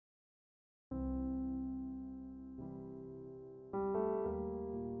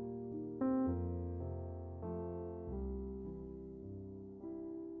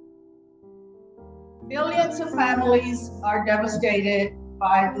Millions of families are devastated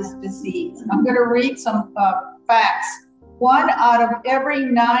by this disease. I'm going to read some facts. 1 out of every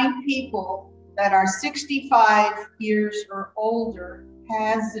 9 people that are 65 years or older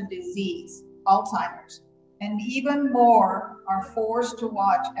has the disease, Alzheimer's. And even more are forced to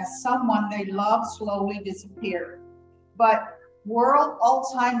watch as someone they love slowly disappear. But World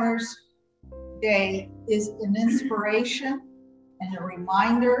Alzheimer's Day is an inspiration and a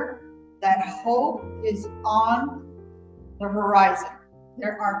reminder that hope is on the horizon.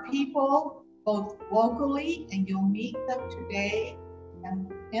 There are people both locally, and you'll meet them today,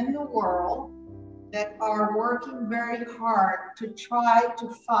 and in the world that are working very hard to try to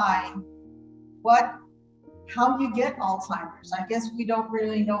find how you get Alzheimer's. I guess we don't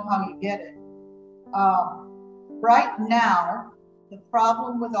really know how you get it. Right now, the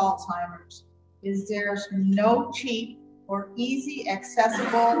problem with Alzheimer's is there's no cheap or easy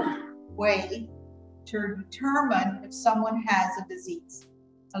accessible way to determine if someone has a disease.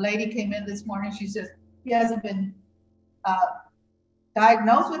 A lady came in this morning, she says, he hasn't been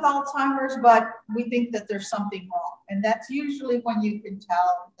diagnosed with Alzheimer's, but we think that there's something wrong. And that's usually when you can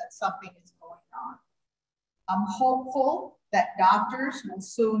tell that something is going on. I'm hopeful that doctors will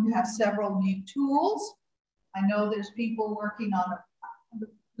soon have several new tools. I know there's people working on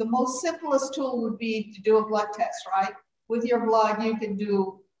the most simplest tool would be to do a blood test, right? With your blood,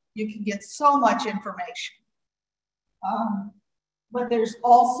 you can get so much information. But there's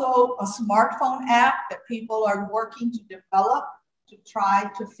also a smartphone app that people are working to develop to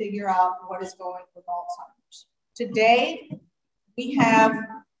try to figure out what is going with Alzheimer's. Today, we have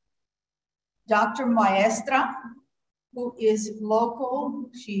Dr. Maestre, who is local.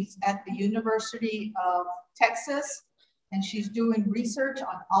 She's at the University of Texas, and she's doing research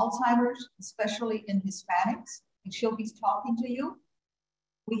on Alzheimer's, especially in Hispanics, and she'll be talking to you.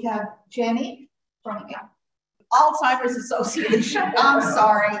 We have Ginny from Alzheimer's Association. I'm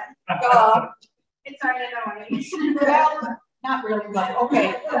sorry. It's already annoying. Well, not really, but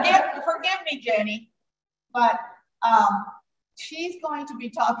okay. Forgive me, Ginny. But she's going to be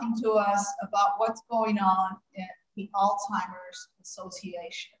talking to us about what's going on in the Alzheimer's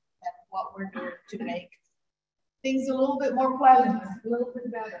Association and what we're doing to make things a little bit more pleasant, a little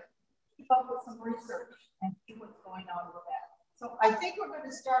bit better. Keep up with some research and see what's going on with that. So I think we're going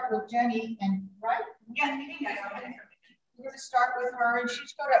to start with Ginny, and right? Yes, we're going to start with her, and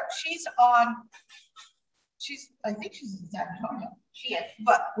I think she's in San Antonio. She is.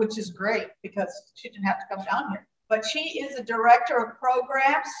 Which is great because she didn't have to come down here. But she is the director of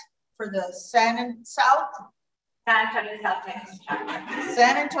programs for the San Antonio South Texas chapter.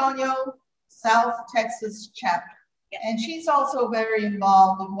 San Antonio South Texas chapter. Yes. And she's also very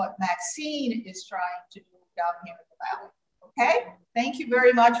involved in what Maxine is trying to do down here in the valley. Okay? Thank you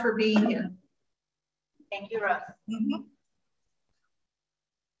very much for being here. Thank you, Rose. Mm-hmm.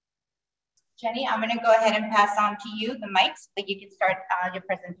 Jenny, I'm going to go ahead and pass on to you the mic so that you can start your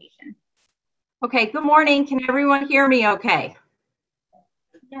presentation. Okay, good morning. Can everyone hear me okay?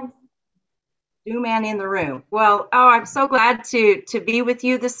 Yes. New man in the room. Well, I'm so glad to be with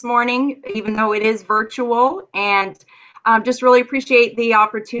you this morning, even though it is virtual, and just really appreciate the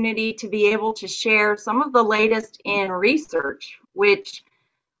opportunity to be able to share some of the latest in research, which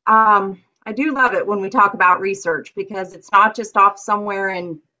I do love it when we talk about research because it's not just off somewhere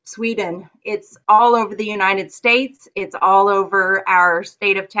in Sweden. It's all over the United States. It's all over our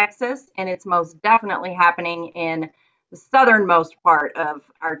state of Texas, and it's most definitely happening in the southernmost part of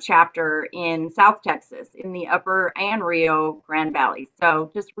our chapter in South Texas, in the Upper and Rio Grande Valley. So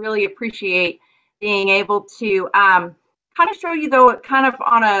just really appreciate being able to kind of show you, though, kind of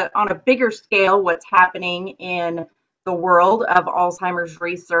on a bigger scale what's happening in the world of Alzheimer's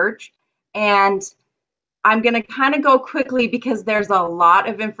research. And I'm going to kind of go quickly because there's a lot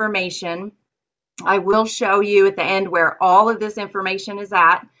of information. I will show you at the end where all of this information is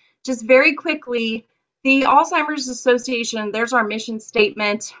at. Just very quickly, the Alzheimer's Association, there's our mission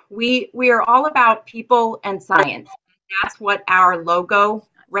statement. We are all about people and science. That's what our logo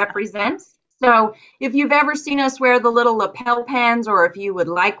represents. So if you've ever seen us wear the little lapel pins, or if you would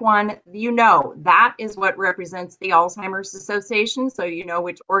like one, you know that is what represents the Alzheimer's Association, so you know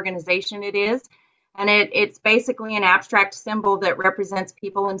which organization it is. And it's basically an abstract symbol that represents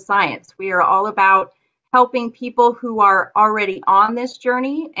people in science. We are all about helping people who are already on this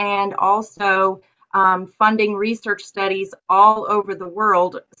journey and also funding research studies all over the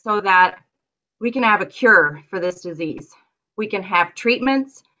world so that we can have a cure for this disease. We can have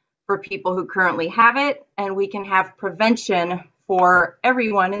treatments for people who currently have it, and we can have prevention for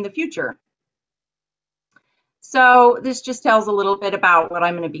everyone in the future. So this just tells a little bit about what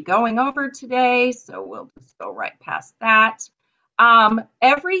I'm going to be going over today. So we'll just go right past that.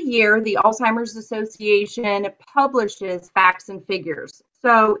 Every year, the Alzheimer's Association publishes facts and figures.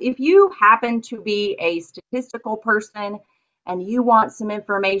 So if you happen to be a statistical person and you want some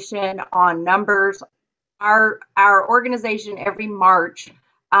information on numbers, our organization every March,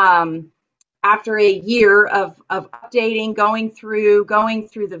 after a year of updating, going through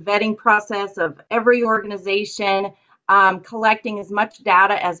the vetting process of every organization, collecting as much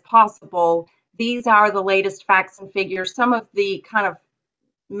data as possible, these are the latest facts and figures, some of the kind of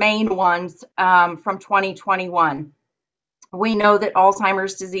main ones from 2021. We know that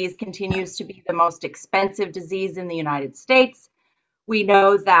Alzheimer's disease continues to be the most expensive disease in the United States. We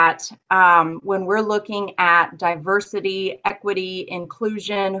know that when we're looking at diversity, equity,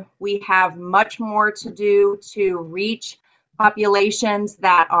 inclusion, we have much more to do to reach populations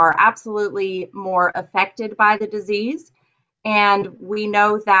that are absolutely more affected by the disease. And we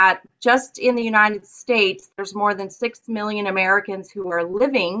know that just in the United States, there's more than 6 million Americans who are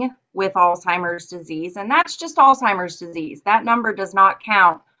living with Alzheimer's disease, and that's just Alzheimer's disease. That number does not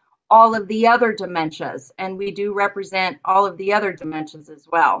count all of the other dementias, and we do represent all of the other dementias as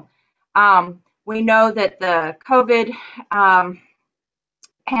well. We know that the COVID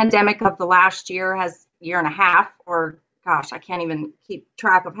pandemic of the last year and a half, or gosh, I can't even keep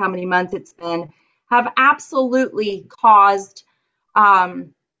track of how many months it's been, have absolutely caused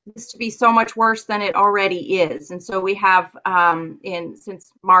this to be so much worse than it already is. And so we have,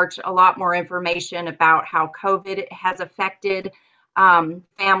 since March, a lot more information about how COVID has affected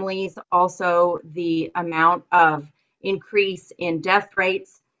families, also the amount of increase in death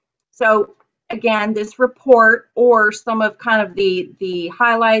rates. So again, this report or some of kind of the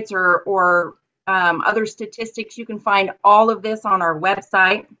highlights or other statistics, you can find all of this on our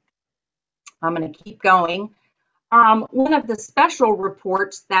website. I'm going to keep going. One of the special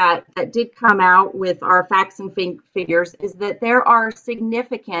reports that did come out with our facts and figures is that there are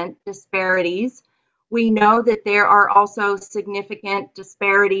significant disparities. We know that there are also significant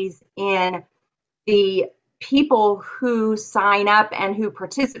disparities in the people who sign up and who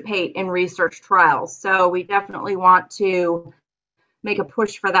participate in research trials. So we definitely want to make a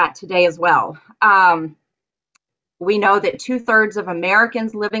push for that today as well. We know that 2/3 of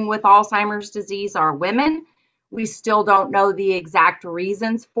Americans living with Alzheimer's disease are women. We still don't know the exact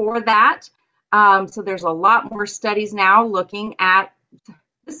reasons for that. So there's a lot more studies now looking at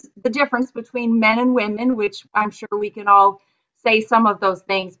the difference between men and women, which I'm sure we can all say some of those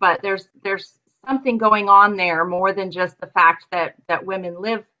things, but there's something going on there more than just the fact that women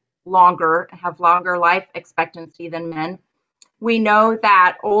live longer, have longer life expectancy than men. We know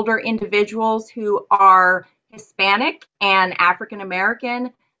that older individuals who are Hispanic and African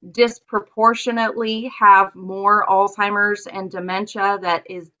American disproportionately have more Alzheimer's and dementia that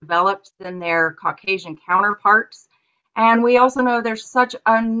is developed than their Caucasian counterparts. And we also know there's such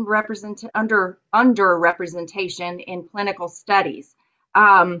underrepresentation in clinical studies.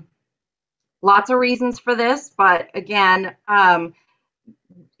 Lots of reasons for this, but again,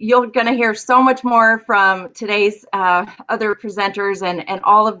 you're going to hear so much more from today's other presenters and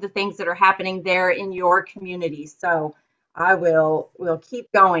all of the things that are happening there in your community. So I will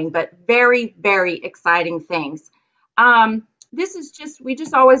keep going, but very, very exciting things. This is we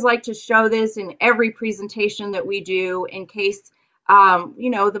just always like to show this in every presentation that we do in case,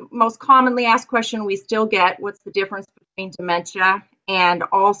 the most commonly asked question we still get, what's the difference between dementia and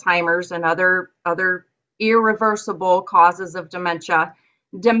Alzheimer's and other irreversible causes of dementia.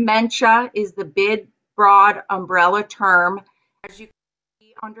 Dementia is the big, broad umbrella term. As you can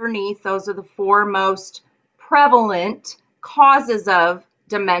see underneath, those are the 4 most prevalent causes of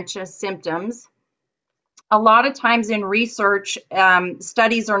dementia symptoms. A lot of times in research,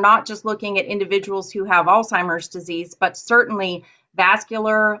 studies are not just looking at individuals who have Alzheimer's disease, but certainly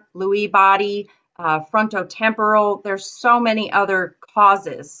vascular, Lewy body, frontotemporal. There's so many other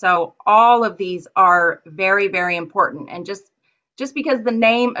causes. So all of these are very, very important. And just because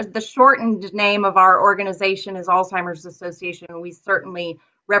the shortened name of our organization is Alzheimer's Association, we certainly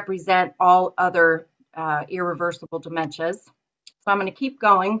represent all other irreversible dementias. So I'm going to keep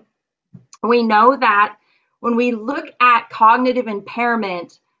going. We know that when we look at cognitive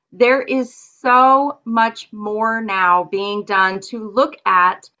impairment, there is so much more now being done to look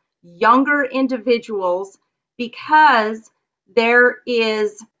at younger individuals because there's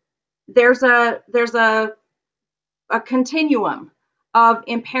a continuum of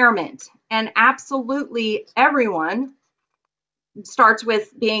impairment, and absolutely everyone starts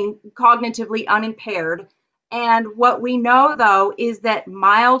with being cognitively unimpaired. And what we know, though, is that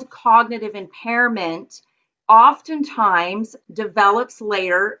mild cognitive impairment oftentimes develops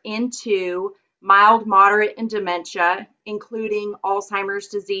later into mild, moderate, and dementia, including Alzheimer's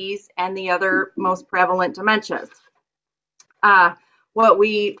disease and the other most prevalent dementias. What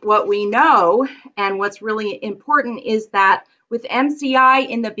we know and what's really important is that with MCI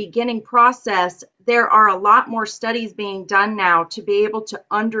in the beginning process, there are a lot more studies being done now to be able to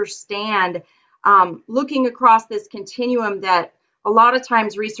understand, looking across this continuum, that a lot of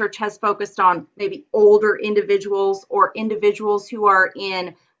times research has focused on maybe older individuals or individuals who are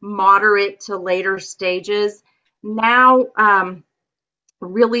in moderate to later stages. Now,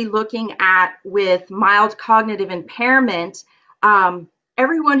 really looking at with mild cognitive impairment,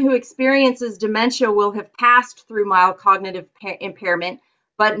 everyone who experiences dementia will have passed through mild cognitive impairment,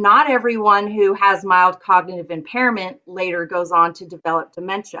 but not everyone who has mild cognitive impairment later goes on to develop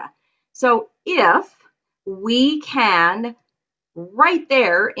dementia. So if we can, right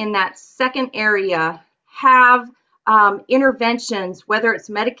there in that second area, have interventions, whether it's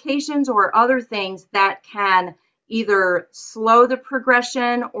medications or other things that can either slow the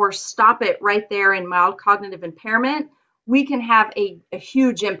progression or stop it right there in mild cognitive impairment, we can have a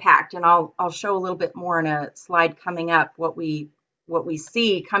huge impact. And I'll show a little bit more in a slide coming up what we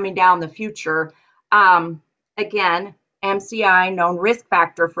see coming down the future. Again, MCI, known risk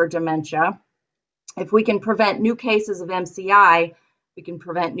factor for dementia. If we can prevent new cases of MCI, we can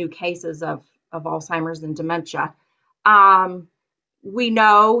prevent new cases of Alzheimer's and dementia. We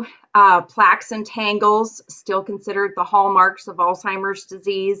know plaques and tangles, still considered the hallmarks of Alzheimer's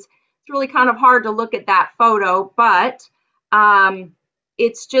disease. It's really kind of hard to look at that photo, but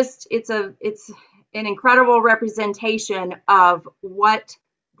it's an incredible representation of what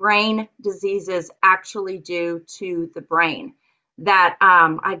brain diseases actually do to the brain. That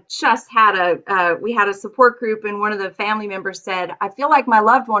I just had we had a support group, and one of the family members said, I feel like my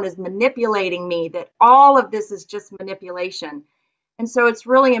loved one is manipulating me, that all of this is just manipulation. And so it's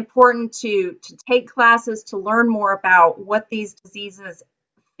really important to take classes to learn more about what these diseases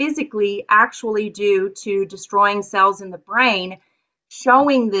physically actually do to destroying cells in the brain.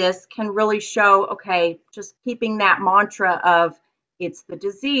 Showing this can really show, okay, just keeping that mantra of it's the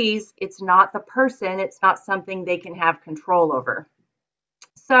disease, it's not the person, it's not something they can have control over.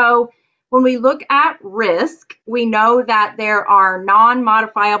 So when we look at risk, we know that there are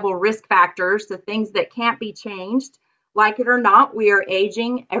non-modifiable risk factors, the things that can't be changed. Like it or not, we are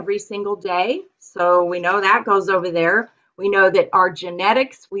aging every single day. So we know that goes over there. We know that our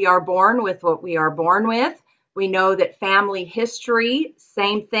genetics, we are born with what we are born with. We know that family history,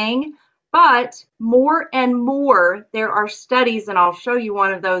 same thing. But more and more, there are studies, and I'll show you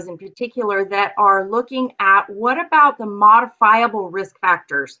one of those in particular, that are looking at what about the modifiable risk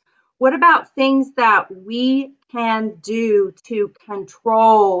factors? What about things that we can do to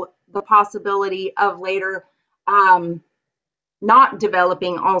control the possibility of later not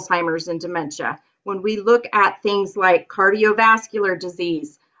developing Alzheimer's and dementia? When we look at things like cardiovascular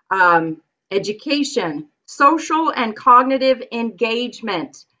disease, education, social and cognitive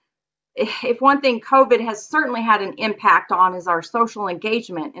engagement. If one thing COVID has certainly had an impact on is our social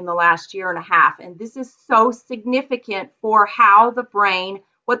engagement in the last year and a half. And this is so significant for how the brain,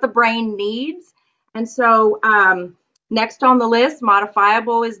 what the brain needs. And so next on the list,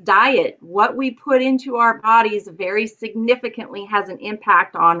 modifiable, is diet. What we put into our bodies very significantly has an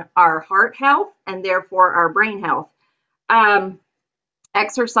impact on our heart health and therefore our brain health.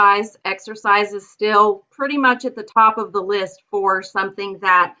 Exercise is still pretty much at the top of the list for something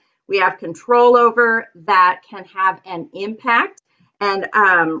that we have control over, that can have an impact, and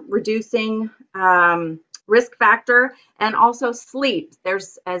reducing risk factor, and also sleep.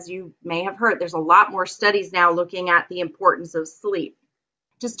 There's, as you may have heard, there's a lot more studies now looking at the importance of sleep.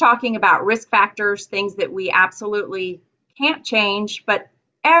 Just talking about risk factors, things that we absolutely can't change, but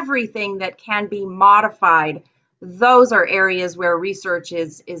everything that can be modified, those are areas where research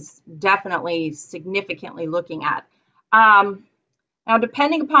is definitely significantly looking at. Now,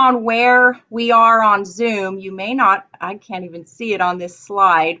 depending upon where we are on Zoom, you may not, I can't even see it on this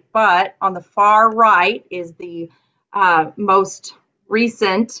slide, but on the far right is the most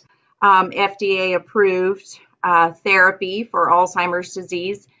recent FDA-approved therapy for Alzheimer's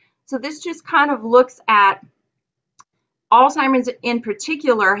disease. So this just kind of looks at Alzheimer's in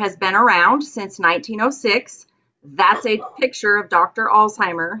particular has been around since 1906. That's a picture of Dr.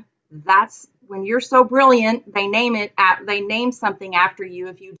 Alzheimer. That's when you're so brilliant, they name something after you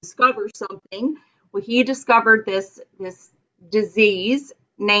if you discover something. Well, he discovered this disease,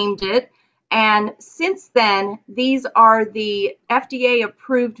 named it, and since then, these are the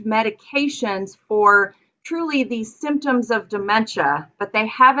FDA-approved medications for truly the symptoms of dementia, but they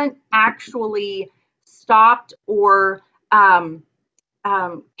haven't actually stopped or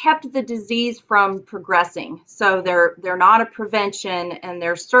kept the disease from progressing. So they're not a prevention, and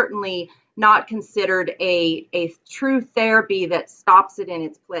they're certainly not considered a true therapy that stops it in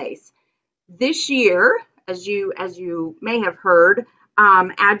its place. This year, as you may have heard,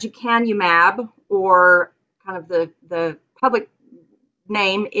 aducanumab, or kind of the public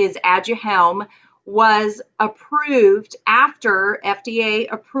name is Aduhelm, was approved after FDA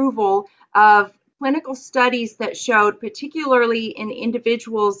approval of clinical studies that showed, particularly in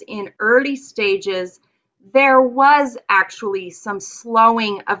individuals in early stages, there was actually some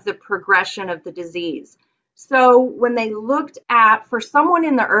slowing of the progression of the disease. So when they looked at, for someone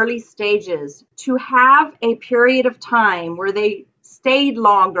in the early stages to have a period of time where they stayed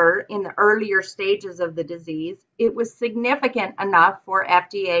longer in the earlier stages of the disease, it was significant enough for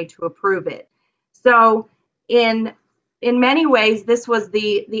FDA to approve it. So in many ways, this was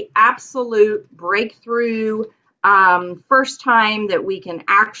the absolute breakthrough, first time that we can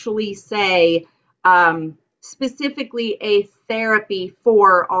actually say specifically a therapy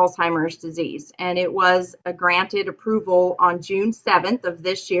for Alzheimer's disease. And it was a granted approval on June 7th of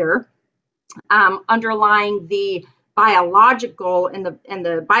this year, underlying the biological and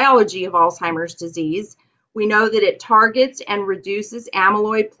the biology of Alzheimer's disease. We know that it targets and reduces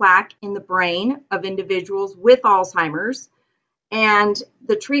amyloid plaque in the brain of individuals with Alzheimer's. And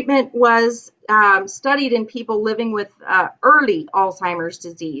the treatment was studied in people living with early Alzheimer's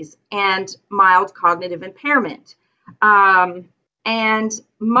disease and mild cognitive impairment. And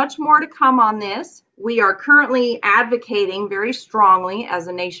much more to come on this. We are currently advocating very strongly as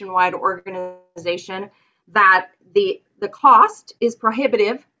a nationwide organization that the cost is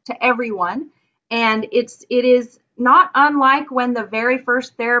prohibitive to everyone. And it is not unlike when the very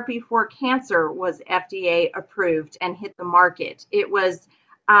first therapy for cancer was FDA approved and hit the market. It was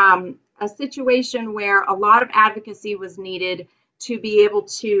a situation where a lot of advocacy was needed to be able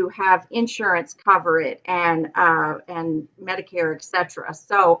to have insurance cover it and Medicare, etc.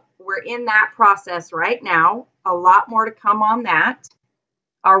 So we're in that process right now. A lot more to come on that.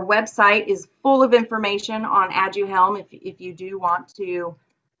 Our website is full of information on Aduhelm if you do want to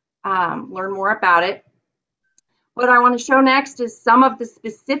learn more about it. What I want to show next is some of the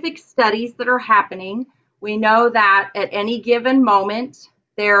specific studies that are happening. We know that at any given moment,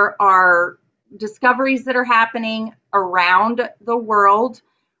 there are discoveries that are happening around the world.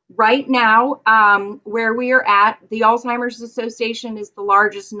 Right now, where we are at, the Alzheimer's Association is the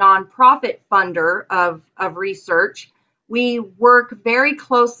largest nonprofit funder of research. We work very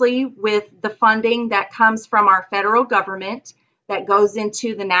closely with the funding that comes from our federal government that goes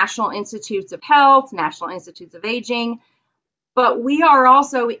into the National Institutes of Health, National Institutes of Aging, but we are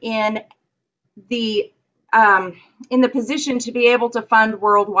also in the position to be able to fund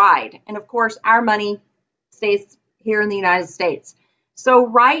worldwide. And of course, our money stays here in the United States. So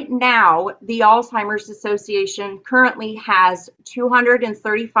right now, the Alzheimer's Association currently has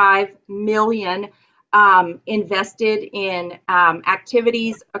 $235 million invested in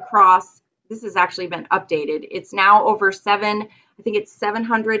activities across. This has actually been updated. It's now over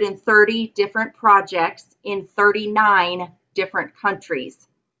 730 different projects in 39 different countries.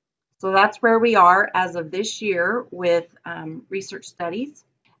 So that's where we are as of this year with research studies.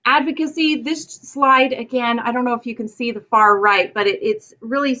 Advocacy, this slide, again, I don't know if you can see the far right, but it's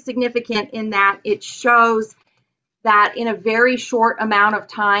really significant in that it shows that in a very short amount of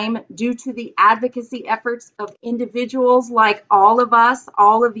time, due to the advocacy efforts of individuals like all of us,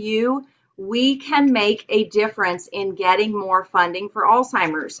 all of you, we can make a difference in getting more funding for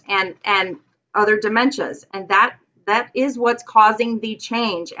Alzheimer's and other dementias. And that is what's causing the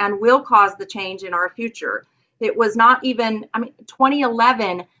change and will cause the change in our future. It was not even,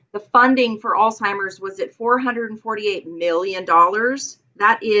 2011, the funding for Alzheimer's was at $448 million.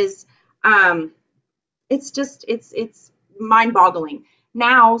 That is, it's mind-boggling.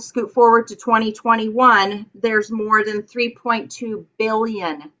 Now, scoot forward to 2021, there's more than $3.2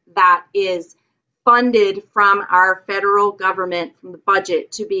 billion that is funded from our federal government, from the budget,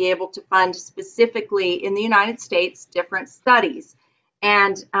 to be able to fund specifically in the United States different studies.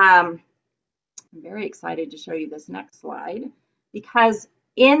 And I'm very excited to show you this next slide, because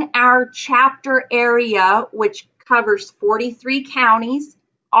in our chapter area, which covers 43 counties,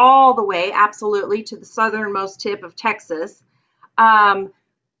 all the way absolutely to the southernmost tip of Texas, our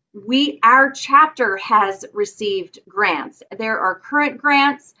chapter has received grants. There are current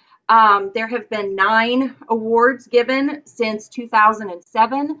grants. There have been 9 awards given since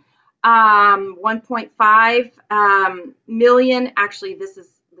 2007. 1.5 million. Actually, this is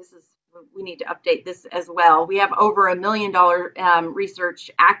we need to update this as well. We have over $1 million research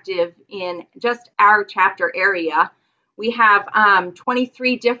active in just our chapter area. We have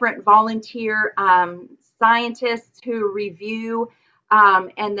 23 different volunteer scientists who review,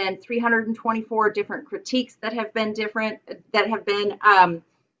 and then 324 different critiques that have been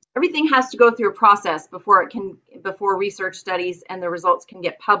everything has to go through a process before research studies and the results can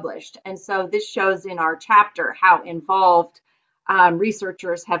get published. And so this shows in our chapter how involved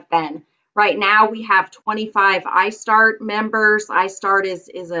researchers have been. Right now we have 25 iStart members. iStart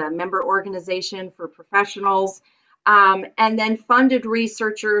is a member organization for professionals. And then funded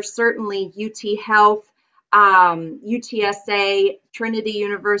researchers, certainly UT Health, UTSA, Trinity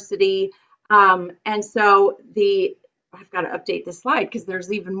University. And so I've got to update this slide because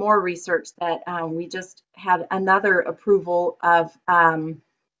there's even more research that we just had another approval of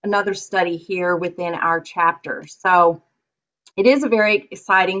another study here within our chapter. So it is a very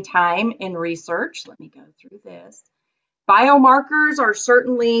exciting time in research. Let me go through this. Biomarkers are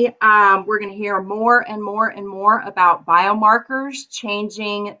certainly, we're going to hear more and more and more about biomarkers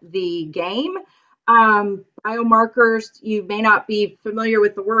changing the game. Biomarkers, you may not be familiar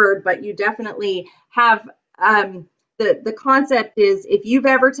with the word, but you definitely have, the concept is if you've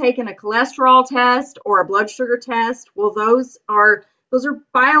ever taken a cholesterol test or a blood sugar test, well, those are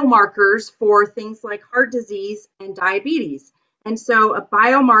biomarkers for things like heart disease and diabetes. And so a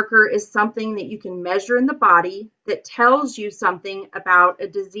biomarker is something that you can measure in the body that tells you something about a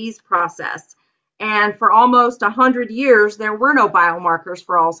disease process. And for almost 100 years, there were no biomarkers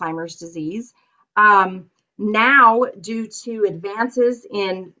for Alzheimer's disease. Now, due to advances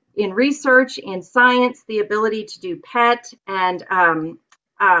in research, in science, the ability to do PET and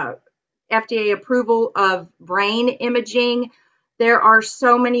FDA approval of brain imaging, there are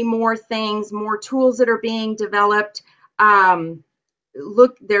so many more things, more tools that are being developed.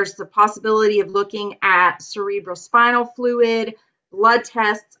 There's the possibility of looking at cerebrospinal fluid, blood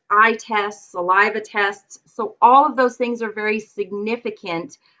tests, eye tests, saliva tests. So all of those things are very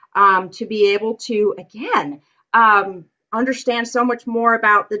significant to be able to, again, understand so much more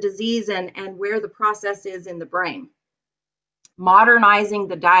about the disease and where the process is in the brain. Modernizing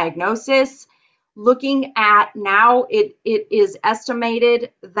the diagnosis, looking at now it is estimated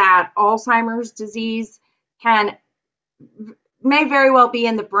that Alzheimer's disease may very well be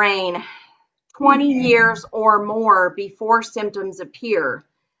in the brain 20 years or more before symptoms appear.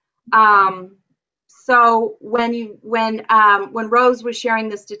 So when Rose was sharing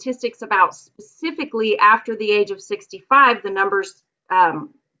the statistics about specifically after the age of 65, the numbers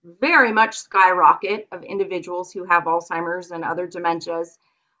very much skyrocket of individuals who have Alzheimer's and other dementias.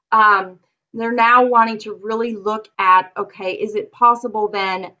 They're now wanting to really look at, okay, is it possible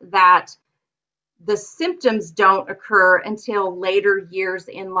then that the symptoms don't occur until later years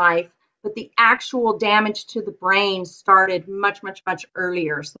in life, but the actual damage to the brain started much, much, much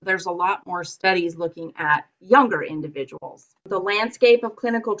earlier. So there's a lot more studies looking at younger individuals. The landscape of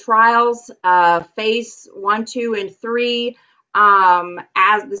clinical trials, phase 1, 2, and 3,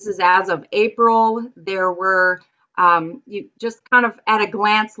 as of April, there were, you just kind of at a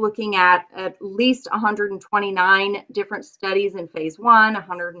glance looking at least 129 different studies in phase 1,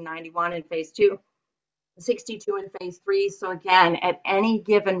 191 in phase 2. 62 in phase 3. So again, at any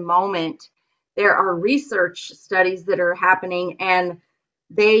given moment, there are research studies that are happening and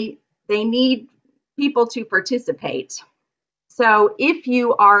they need people to participate. So if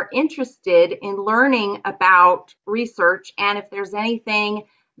you are interested in learning about research and if there's anything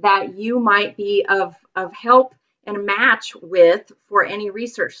that you might be of help and a match with for any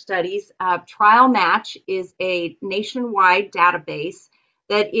research studies, Trial Match is a nationwide database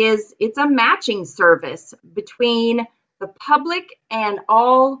it's a matching service between the public and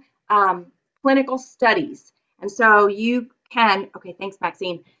all clinical studies. And so you can, okay, thanks,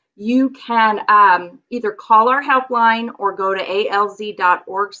 Maxine. You can either call our helpline or go to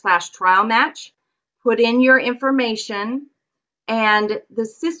alz.org/trialmatch, put in your information, and the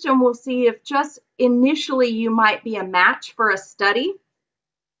system will see if just initially you might be a match for a study.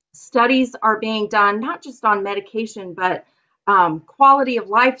 Studies are being done not just on medication, but quality of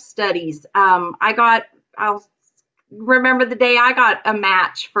life studies. I'll remember the day I got a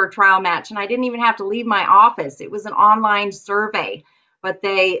match for Trial Match, and I didn't even have to leave my office. It was an online survey, but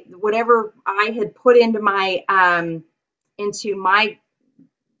whatever I had put into my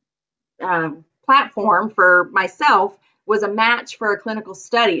platform for myself was a match for a clinical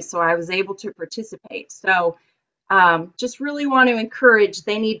study, so I was able to participate. So just really want to encourage,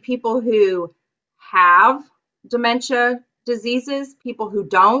 they need people who have dementia diseases, people who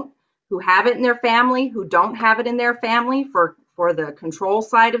don't, who have it in their family, who don't have it in their family for for the control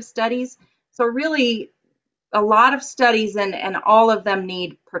side of studies. So really a lot of studies, and all of them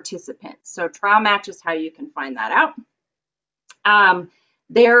need participants. So trial match is how you can find that out.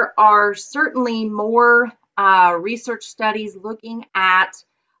 There are certainly more research studies looking at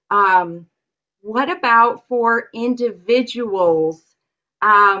what about for individuals.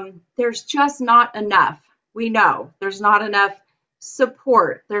 There's just not enough. We know there's not enough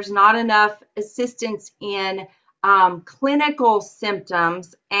support. There's not enough assistance in clinical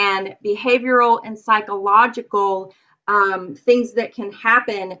symptoms and behavioral and psychological things that can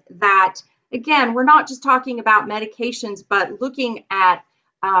happen that, again, we're not just talking about medications, but looking at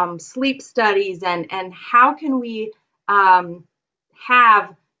sleep studies and how can we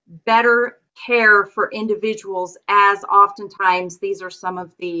have better care for individuals, as oftentimes these are some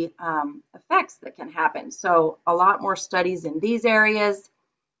of the effects that can happen. So a lot more studies in these areas.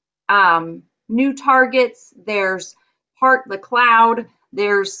 New targets, there's the cloud.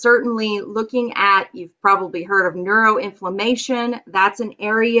 There's certainly looking at, you've probably heard of neuroinflammation. That's an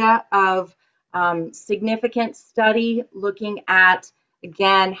area of significant study looking at,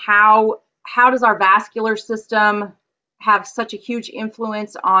 again, how does our vascular system have such a huge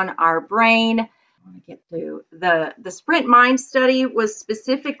influence on our brain. I want to get to the Sprint Mind study was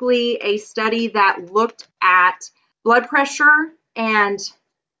specifically a study that looked at blood pressure and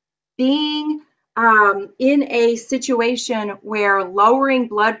being in a situation where lowering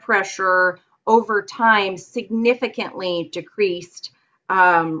blood pressure over time significantly decreased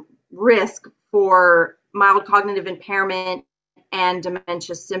risk for mild cognitive impairment and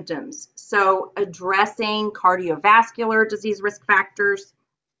dementia symptoms. So addressing cardiovascular disease risk factors,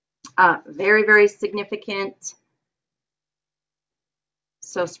 very, very significant.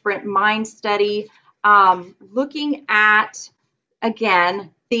 So Sprint Mind study, looking at,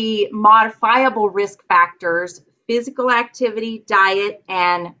 again, the modifiable risk factors, physical activity, diet,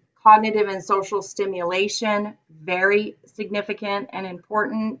 and cognitive and social stimulation, very significant and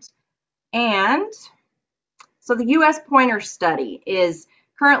important. And so the U.S. Pointer study is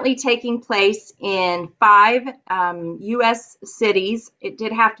currently taking place in 5 U.S. cities. It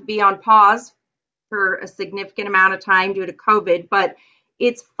did have to be on pause for a significant amount of time due to COVID, but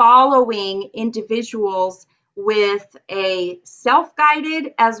it's following individuals with a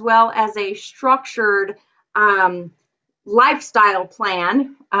self-guided as well as a structured lifestyle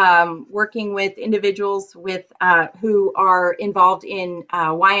plan, working with individuals with who are involved in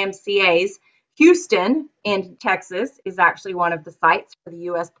YMCAs. Houston in Texas is actually one of the sites for the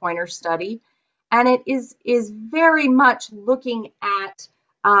U.S. Pointer study, and it is very much looking at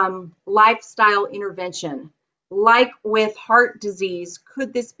lifestyle intervention. Like with heart disease,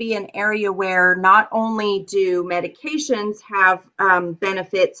 could this be an area where not only do medications have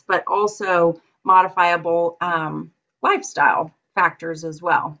benefits, but also modifiable lifestyle factors as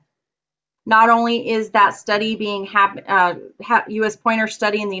well? Not only is that study being U.S. Pointer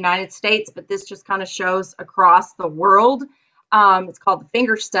study in the United States, but this just kind of shows across the world. It's called the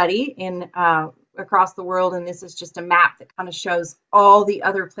Finger Study in across the world, and this is just a map that kind of shows all the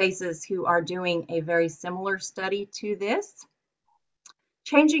other places who are doing a very similar study to this.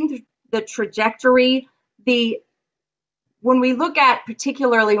 Changing the trajectory, when we look at,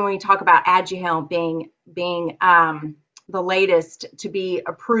 particularly when we talk about Aduhelm being the latest to be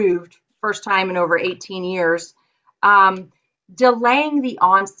approved, first time in over 18 years, delaying the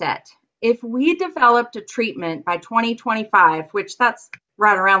onset. If we developed a treatment by 2025, which that's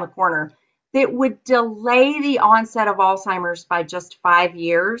right around the corner, that would delay the onset of Alzheimer's by just 5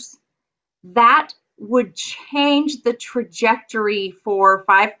 years, that would change the trajectory for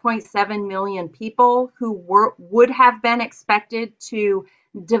 5.7 million people who would have been expected to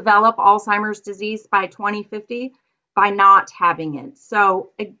develop Alzheimer's disease by 2050 by not having it.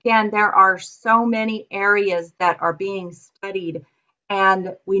 So again, there are so many areas that are being studied,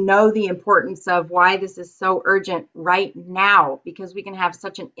 and we know the importance of why this is so urgent right now, because we can have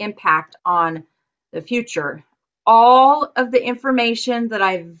such an impact on the future. All of the information that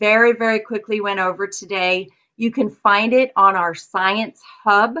I very, very quickly went over today, you can find it on our Science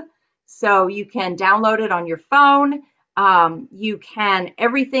Hub. So you can download it on your phone. You can,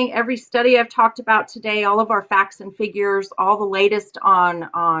 every study I've talked about today, all of our facts and figures, all the latest on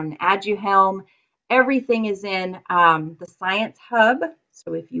Aduhelm, everything is in the Science Hub.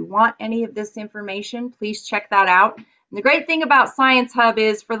 So if you want any of this information, please check that out. And the great thing about Science Hub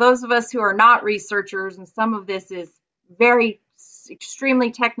is, for those of us who are not researchers, and some of this is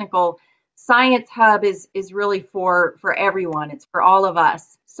extremely technical, Science Hub is really for everyone. It's for all of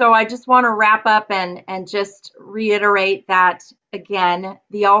us. So I just want to wrap up and just reiterate that, again,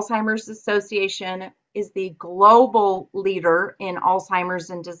 the Alzheimer's Association is the global leader in Alzheimer's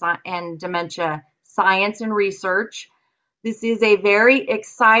and dementia science and research. This is a very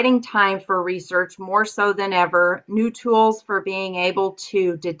exciting time for research, more so than ever. New tools for being able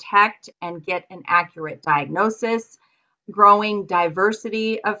to detect and get an accurate diagnosis, growing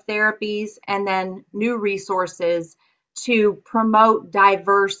diversity of therapies, and then new resources to promote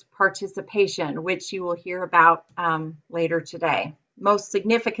diverse participation, which you will hear about later today. Most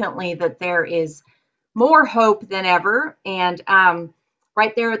significantly, that there is more hope than ever. And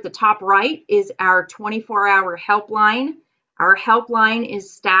right there at the top right is our 24-hour helpline. Our helpline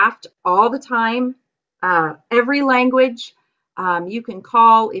is staffed all the time, every language. You can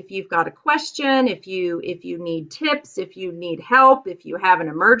call if you've got a question, if you need tips, if you need help, if you have an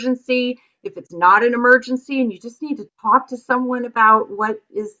emergency, if it's not an emergency and you just need to talk to someone about what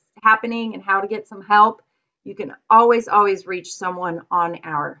is happening and how to get some help. You can always reach someone on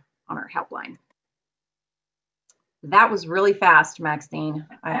our helpline. That was really fast, Maxine.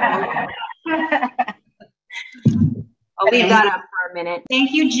 I'll leave that up for a minute.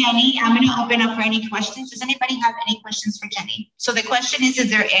 Thank you, Jenny. I'm going to open up for any questions. Does anybody have any questions for Jenny? So the question is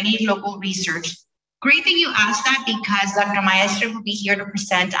there any local research? Great that you asked that, because Dr. Maestre will be here to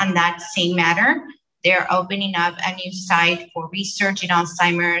present on that same matter. They're opening up a new site for research in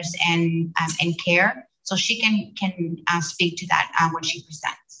Alzheimer's and care. So she can speak to that when she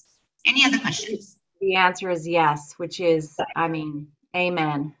presents. Any other questions? The answer is yes, which is, amen.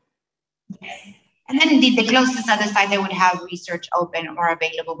 Yes. And then indeed, the closest other site that would have research open or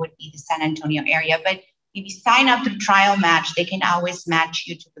available would be the San Antonio area. But if you sign up to Trial Match, they can always match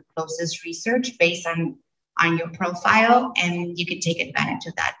you to the closest research based on your profile, and you can take advantage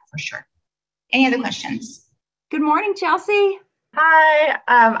of that for sure. Any other questions? Good morning, Chelsea. Hi,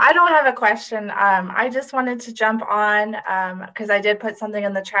 I don't have a question. I just wanted to jump on because I did put something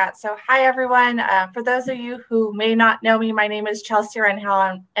in the chat. So hi, everyone. For those of you who may not know me, my name is Chelsea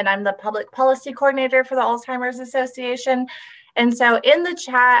Rangel, and I'm the Public Policy Coordinator for the Alzheimer's Association. And so in the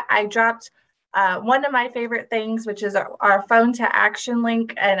chat, I dropped one of my favorite things, which is our phone to action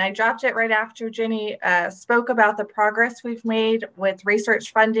link. And I dropped it right after Ginny spoke about the progress we've made with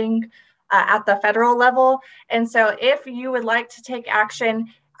research funding at the federal level. And so if you would like to take action,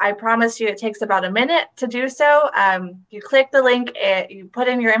 I promise you it takes about a minute to do so. You click the link, you put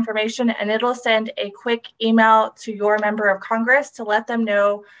in your information, and it'll send a quick email to your member of Congress to let them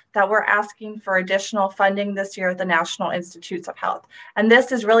know that we're asking for additional funding this year at the National Institutes of Health. And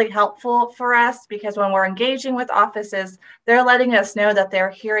this is really helpful for us because when we're engaging with offices, they're letting us know that they're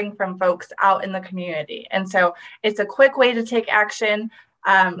hearing from folks out in the community. And so it's a quick way to take action.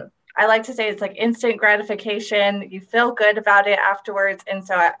 I like to say it's like instant gratification. You feel good about it afterwards. And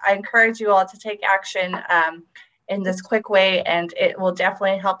so I encourage you all to take action in this quick way, and it will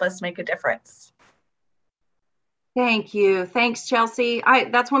definitely help us make a difference. Thank you. Thanks, Chelsea.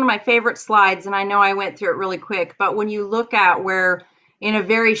 That's one of my favorite slides, and I know I went through it really quick, but when you look at where in a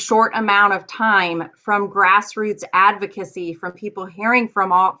very short amount of time, from grassroots advocacy, from people hearing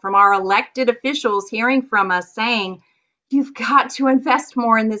from our elected officials, hearing from us saying, you've got to invest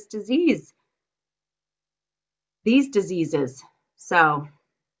more in this disease, these diseases. So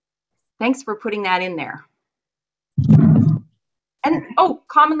thanks for putting that in there. And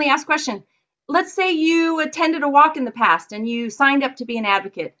commonly asked question. Let's say you attended a walk in the past and you signed up to be an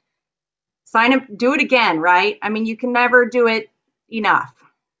advocate. Sign up, do it again, right? You can never do it enough.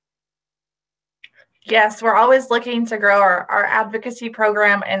 Yes, we're always looking to grow our advocacy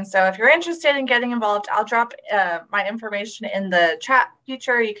program. And so if you're interested in getting involved, I'll drop my information in the chat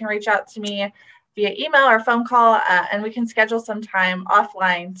feature. You can reach out to me via email or phone call, and we can schedule some time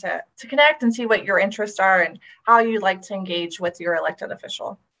offline to connect and see what your interests are and how you'd like to engage with your elected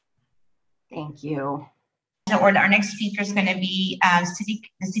official. Thank you. Our next speaker is going to be the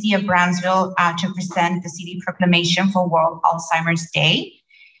city of Brownsville to present the city proclamation for World Alzheimer's Day.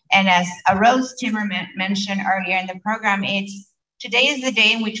 And as Rose Timmer mentioned earlier in the program, today is the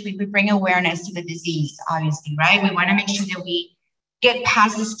day in which we bring awareness to the disease, obviously, right? We want to make sure that we get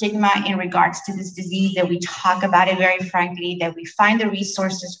past the stigma in regards to this disease, that we talk about it very frankly, that we find the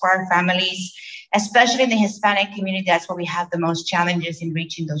resources for our families, especially in the Hispanic community. That's where we have the most challenges in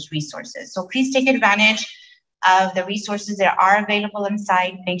reaching those resources. So please take advantage of the resources that are available on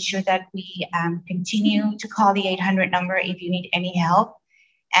site. Make sure that we continue to call the 800 number if you need any help,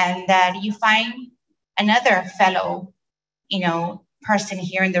 and that you find another fellow, person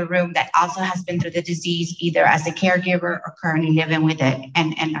here in the room that also has been through the disease, either as a caregiver or currently living with it,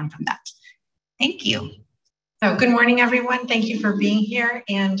 and learn from that. Thank you. So good morning, everyone. Thank you for being here,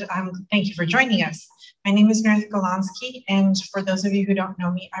 and thank you for joining us. My name is Meredith Golonsky, and for those of you who don't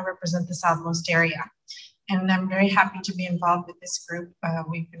know me, I represent the southernmost area. And I'm very happy to be involved with this group.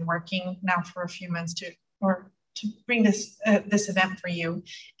 We've been working now for a few months to bring this event for you.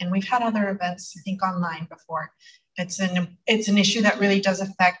 And we've had other events, I think, online before. It's an issue that really does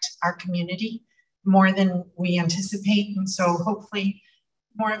affect our community more than we anticipate. And so hopefully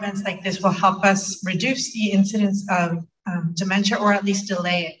more events like this will help us reduce the incidence of dementia, or at least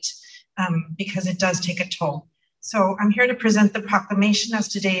delay it, because it does take a toll. So I'm here to present the proclamation, as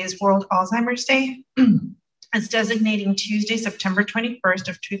today is World Alzheimer's Day. It's designating Tuesday, September 21st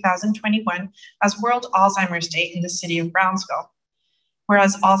of 2021 as World Alzheimer's Day in the city of Brownsville.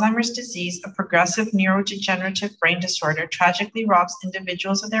 Whereas Alzheimer's disease, a progressive neurodegenerative brain disorder, tragically robs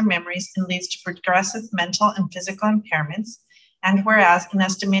individuals of their memories and leads to progressive mental and physical impairments. And whereas an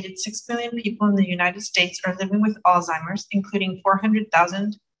estimated 6 million people in the United States are living with Alzheimer's, including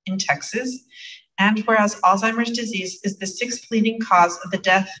 400,000 in Texas. And whereas Alzheimer's disease is the 6th leading cause of the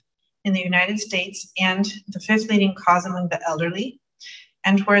death in the United States and the 5th leading cause among the elderly.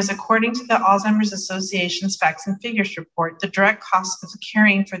 And whereas according to the Alzheimer's Association's Facts and Figures report, the direct cost of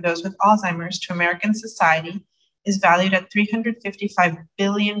caring for those with Alzheimer's to American society is valued at $355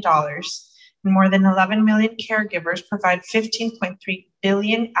 billion. And more than 11 million caregivers provide 15.3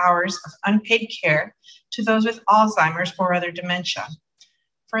 billion hours of unpaid care to those with Alzheimer's or other dementia.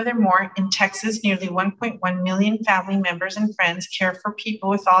 Furthermore, in Texas, nearly 1.1 million family members and friends care for people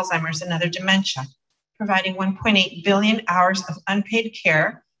with Alzheimer's and other dementia, providing 1.8 billion hours of unpaid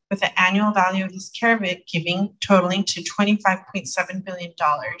care, with the annual value of this caregiving totaling to $25.7 billion.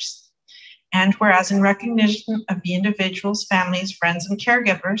 And whereas in recognition of the individuals, families, friends, and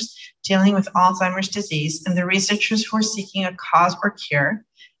caregivers dealing with Alzheimer's disease and the researchers who are seeking a cause or cure,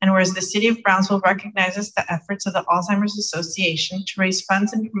 and whereas the city of Brownsville recognizes the efforts of the Alzheimer's Association to raise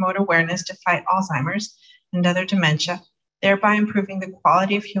funds and promote awareness to fight Alzheimer's and other dementia, thereby improving the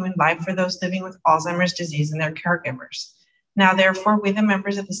quality of human life for those living with Alzheimer's disease and their caregivers. Now, therefore, we, the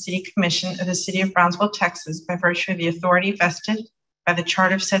members of the City Commission of the City of Brownsville, Texas, by virtue of the authority vested by the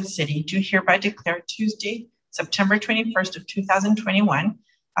charter of said city, do hereby declare Tuesday, September 21st of 2021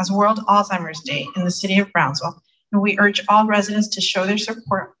 as World Alzheimer's Day in the city of Brownsville. And we urge all residents to show their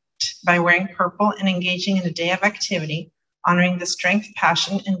support by wearing purple and engaging in a day of activity, honoring the strength,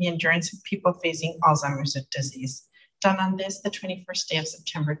 passion, and the endurance of people facing Alzheimer's disease. Done on this, the 21st day of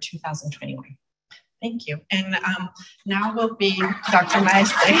September, 2021. Thank you. And now will be Dr.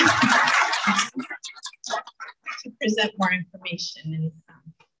 Maestre to present more information. And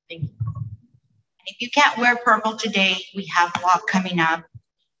thank you. If you can't wear purple today, we have walk coming up,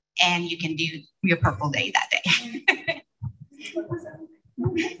 and you can do your purple day that day.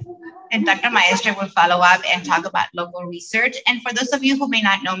 And Dr. Maestre will follow up and talk about local research. And for those of you who may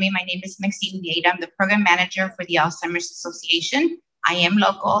not know me, my name is Maxine Vieyra. I'm the program manager for the Alzheimer's Association. I am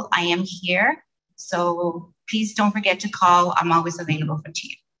local, I am here. So please don't forget to call. I'm always available for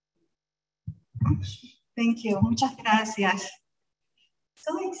you. Thank you. Muchas gracias.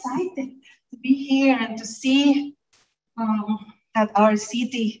 So excited to be here and to see that our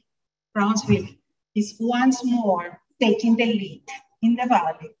city, Brownsville, is once more taking the lead in the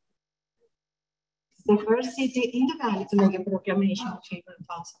valley. It's the first city in the valley to make a proclamation of children with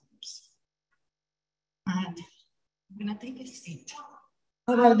Alzheimer's. And I'm gonna take a seat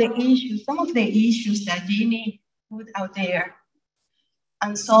about the issues, some of the issues that Ginny put out there,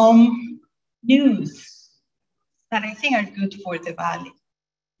 and some news that I think are good for the valley.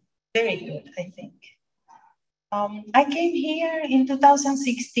 Very good, I think. I came here in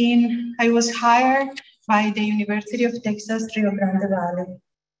 2016. I was hired by the University of Texas, Rio Grande Valley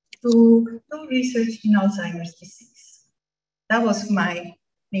to do research in Alzheimer's disease. That was my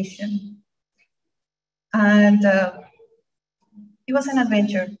mission. And it was an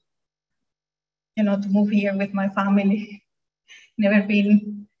adventure, you know, to move here with my family. Never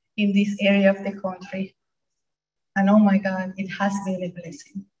been in this area of the country. And oh my God, it has been a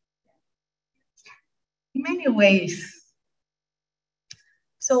blessing. In many ways.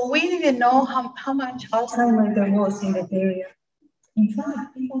 So we didn't know how much Alzheimer's there was in the area. In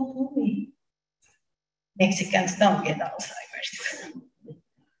fact, people told me, Mexicans don't get Alzheimer's.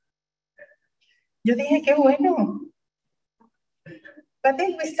 Yo dije, qué bueno. But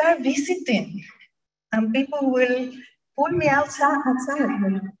then we start visiting, and people will pull me outside, you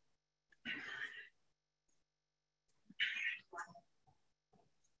know.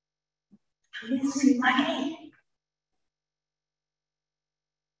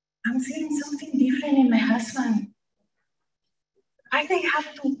 I'm seeing something different in my husband. Why they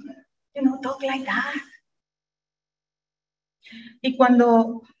have to, you know, talk like that? Y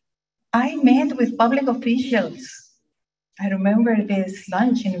cuando I met with public officials. I remember this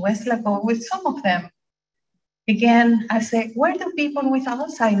lunch in Westlaco with some of them. Again, I said, where do people with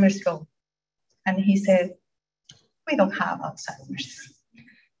Alzheimer's go? And he said, we don't have Alzheimer's.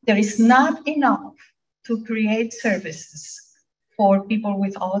 There is not enough to create services for people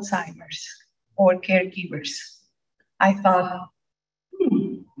with Alzheimer's or caregivers. I thought,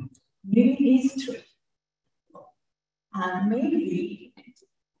 maybe it's true. And maybe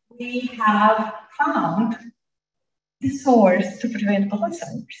we have found the source to prevent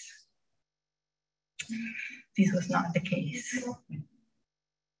Alzheimer's. This was not the case.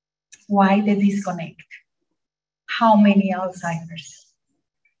 Why the disconnect? How many Alzheimer's?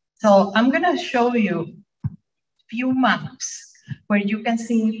 So I'm gonna show you a few maps where you can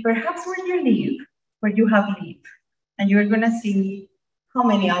see perhaps where you live, where you have lived, and you're gonna see how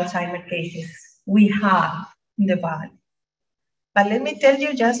many Alzheimer cases we have in the valley. But let me tell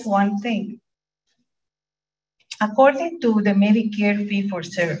you just one thing. According to the Medicare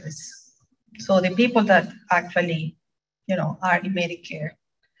fee-for-service, so the people that actually, are in Medicare,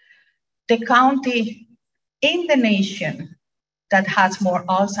 the county in the nation that has more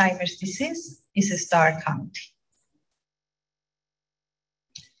Alzheimer's disease is Starr County.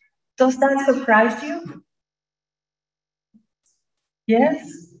 Does that surprise you?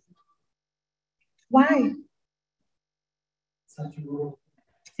 Yes? Why?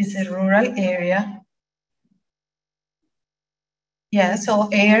 It's a rural area. Yeah, so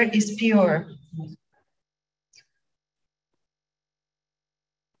air is pure.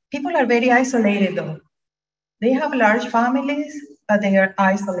 People are very isolated though. They have large families, but they are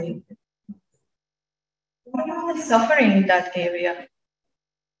isolated. What about the suffering in that area?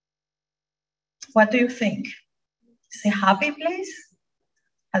 What do you think? It's a happy place?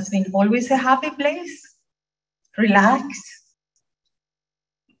 Has been always a happy place? Relaxed?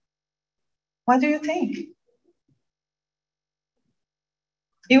 What do you think?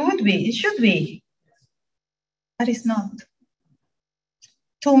 It would be, it should be, but it's not.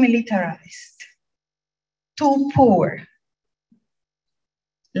 Too militarized, too poor,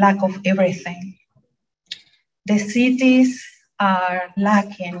 lack of everything. The cities are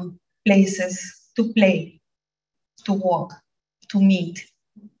lacking places to play, to walk, to meet,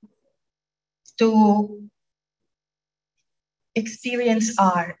 to experience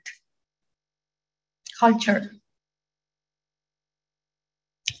art, culture.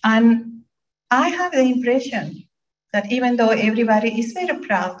 And I have the impression that even though everybody is very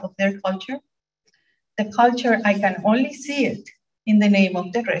proud of their culture, the culture, I can only see it in the name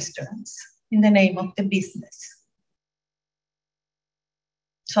of the restaurants, in the name of the business.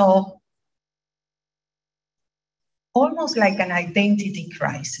 So, almost like an identity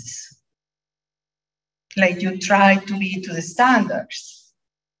crisis. Like you try to be to the standards,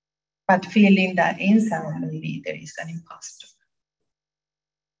 but feeling that inside maybe there is an imposter.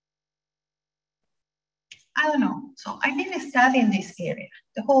 I don't know. So I did a study in this area,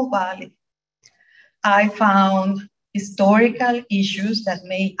 the whole valley. I found historical issues that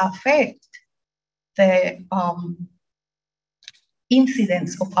may affect the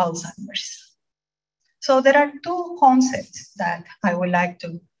incidence of Alzheimer's. So there are two concepts that I would like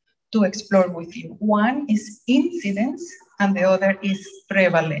to explore with you. One is incidence and the other is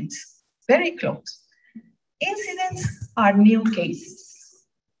prevalence. Very close. Incidents are new cases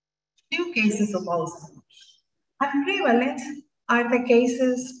of Alzheimer's. And prevalence are the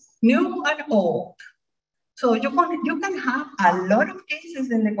cases new and old. So you can have a lot of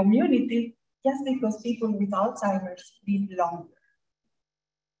cases in the community just because people with Alzheimer's live longer.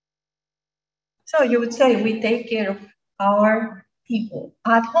 So you would say we take care of our people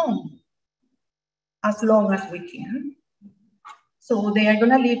at home as long as we can. So they are going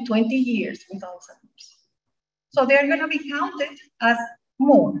to live 20 years with Alzheimer's. So they are going to be counted as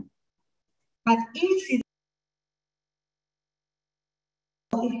more. But incidents,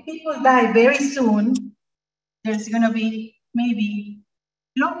 if people die very soon, there's going to be maybe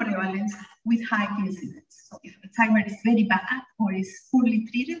low prevalence with high incidence. So if Alzheimer's is very bad or is poorly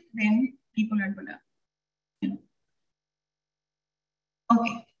treated, then people are going to,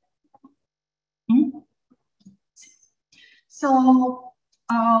 Okay. So,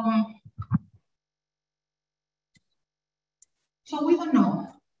 so we don't know.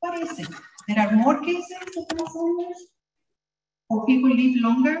 What is it? There are more cases of Alzheimer's? Or people live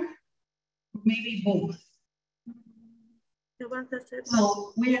longer? Maybe both.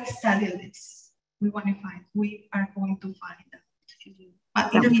 So we are studying this. We are going to find out.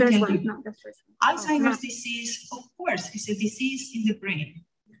 But let me tell you, Alzheimer's disease, of course, is a disease in the brain,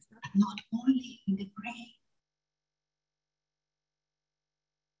 but not only in the brain.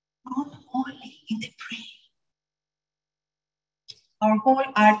 Not our whole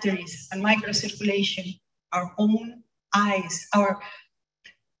arteries and microcirculation, our own eyes,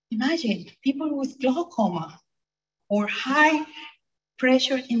 imagine people with glaucoma or high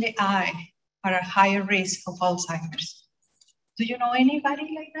pressure in the eye are at higher risk of Alzheimer's. Do you know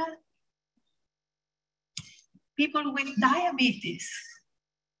anybody like that? People with diabetes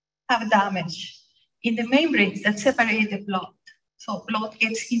have damage in the membranes that separate the blood. So blood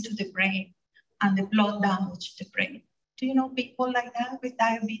gets into the brain and the blood damages the brain. Do you know people like that with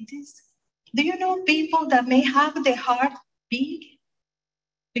diabetes? Do you know people that may have the heart big?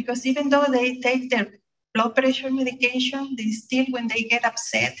 Because even though they take their blood pressure medication, they still, when they get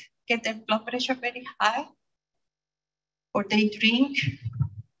upset, get their blood pressure very high, or they drink,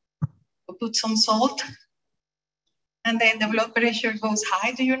 or put some salt, and then the blood pressure goes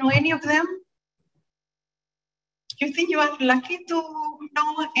high. Do you know any of them? You think you are lucky to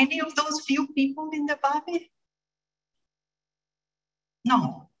know any of those few people in the body?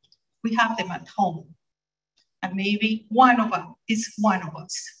 No, we have them at home. And maybe one of them is one of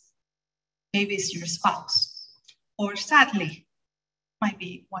us. Maybe it's your spouse. Or sadly, might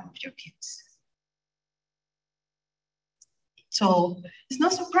be one of your kids. So it's no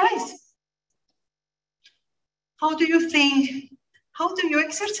surprise. How do you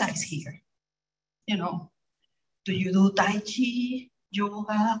exercise here? You know, do you do Tai Chi,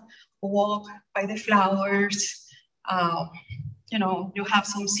 yoga, walk by the flowers? You know, you have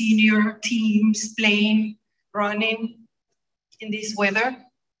some senior teams playing, running in this weather.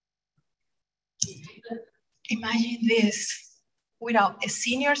 Imagine this without a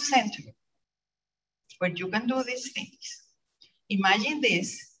senior center where you can do these things. Imagine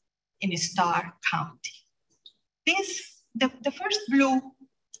this in Starr County. The first blue,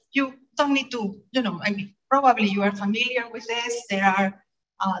 you don't need to, you know, I mean, probably you are familiar with this. There are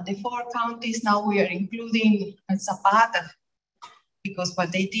the 4 counties. Now we are including Zapata, because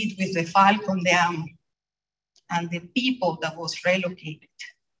what they did with the Falcon Dam and the people that was relocated,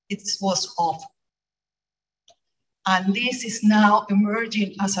 it was awful. And this is now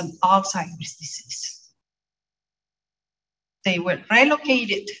emerging as an Alzheimer's disease. They were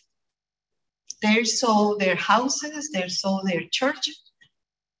relocated. They saw their houses, they saw their church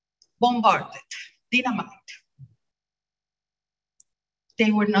bombarded, dynamite.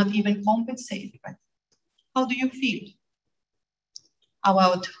 They were not even compensated. How do you feel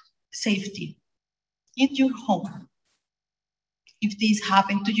about safety in your home if this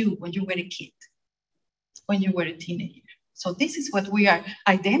happened to you when you were a kid, when you were a teenager? So this is what we are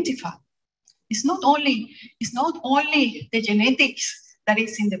identifying. It's not only the genetics that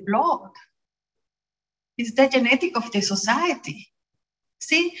is in the blood. It's the genetic of the society.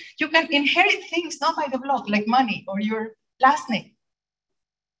 See, you can inherit things not by the blood, like money or your last name.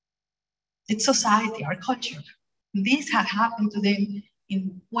 It's society, our culture. This had happened to them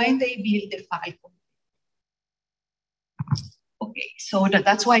when they built the Falcon. Okay, so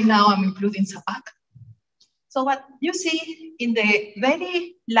that's why now I'm including Zapata. So what you see in the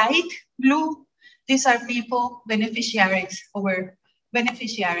very light blue, these are people, beneficiaries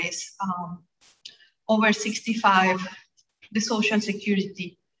over 65, the Social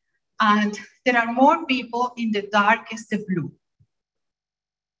Security. And there are more people in the darkest blue.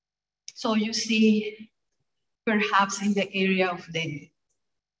 So you see, perhaps in the area of the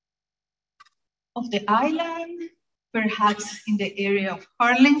island, perhaps in the area of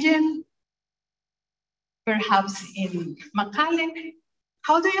Harlingen, perhaps in McAllen.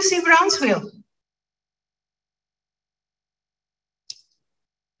 How do you see Brownsville?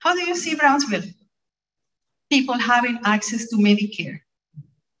 How do you see Brownsville? People having access to Medicare.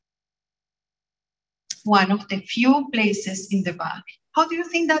 One of the few places in the valley. How do you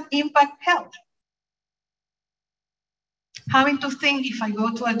think that impacts health? Having to think, if I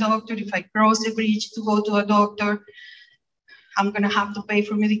go to a doctor, if I cross the bridge to go to a doctor, I'm gonna have to pay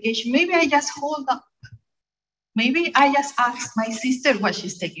for medication. Maybe I just hold up. Maybe I just ask my sister what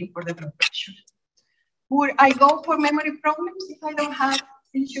she's taking for the blood pressure. Would I go for memory problems if I don't have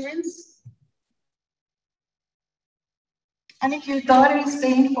insurance? And if your daughter is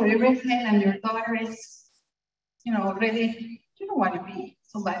paying for everything and your daughter is, you know, already, you don't want to be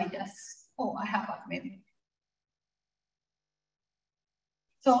somebody just, oh, I have a memory.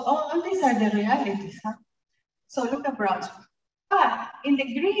 So all these are the realities, huh? So look at Brownsville. But in the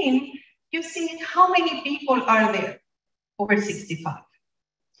green, you see how many people are there over 65.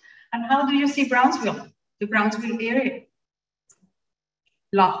 And how do you see Brownsville, the Brownsville area?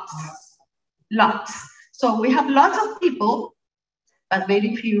 Lots. So we have lots of people, but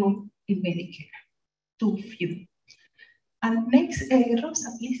very few in Medicare, too few. And next, Rosa,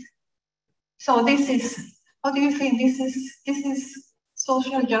 please. So this is, how do you think this is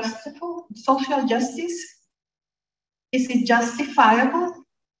social justice? Is it justifiable?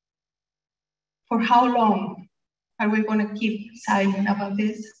 For how long are we going to keep silent about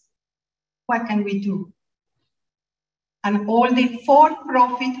this? What can we do? And all the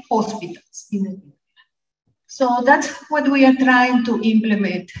for-profit hospitals in the area. So that's what we are trying to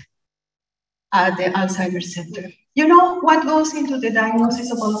implement at the Alzheimer's Center. You know what goes into the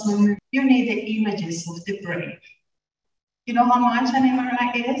diagnosis of Alzheimer's? You need the images of the brain. You know how much an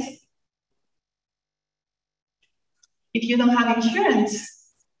MRI is? If you don't have insurance,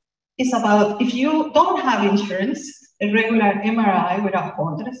 it's about, if you don't have insurance, a regular MRI without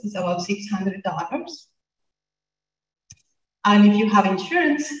contrast is about $600. And if you have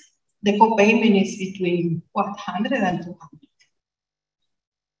insurance, the co-payment is between, what, 100 and 200.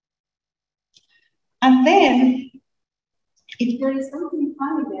 And then, if there is something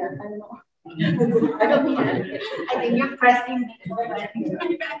funny there, I don't know. I don't know. I think you're pressing.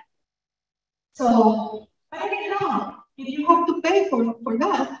 So, but anyhow, if you have to pay for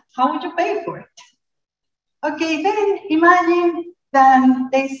that, how would you pay for it? Okay, then imagine that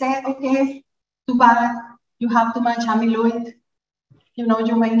they say, okay, too bad, you have too much amyloid. You know,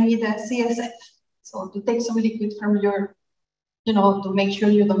 you might need a CSF. So to take some liquid from your, you know, to make sure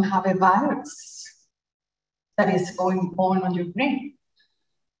you don't have a virus that is going on your brain.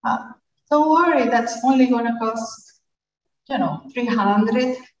 Don't worry, that's only going to cost, you know,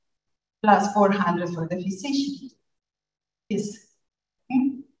 300 plus 400 for the physician.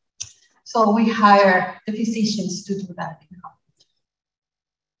 So we hire the physicians to do that.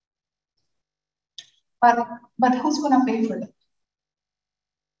 But who's going to pay for that?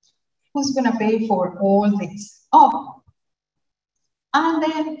 Who's going to pay for all this? Oh, and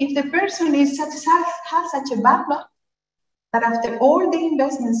then if the person is has such a backlog that after all the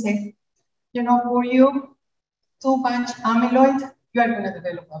investments say, you know, for you, too much amyloid, you are going to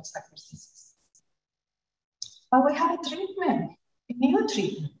develop Alzheimer's disease. But we have a treatment, a new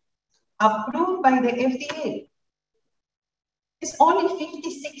treatment, approved by the FDA. It's only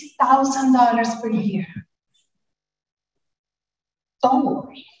 $56,000 per year. Don't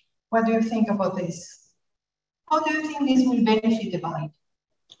worry. What do you think about this? How do you think this will benefit the body?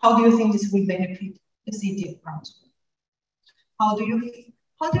 How do you think this will benefit the city of Brownsville? How do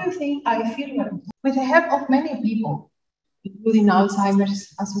you think I feel about it? With the help of many people, including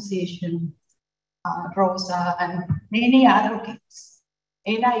Alzheimer's Association, Rosa, and many advocates,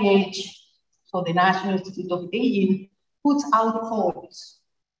 NIH, so the National Institute of Aging, puts out calls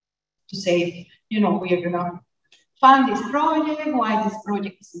to say, you know, we are gonna fund this project, why this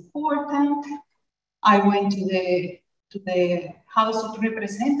project is important. I went to the House of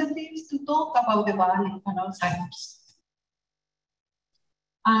Representatives to talk about the value of Alzheimer's.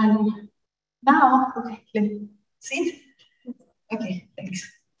 And now, okay, let me see. Okay, thanks.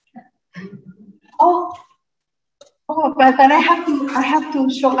 Oh, but I have to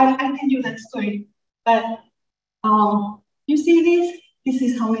show. I'll tell you that story. But you see this? This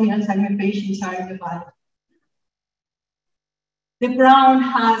is how many Alzheimer's patients are in the body. The brown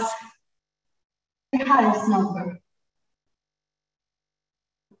has the highest number.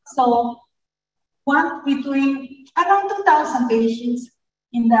 So one between around 2,000 patients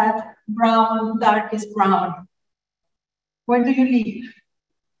in that brown, darkest brown. Where do you live?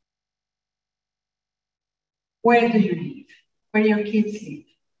 Where do you live? Where your kids live?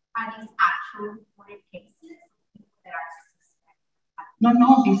 Are these actual reported cases that are suspected?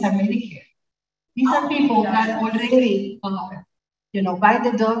 No, these are Medicare. These are people that already, you know, by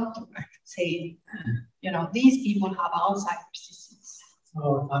the doctor saying, you know, these people have Alzheimer's disease.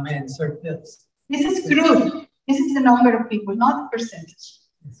 Oh, I mean, insert this. This is crude. This is the number of people, not percentage.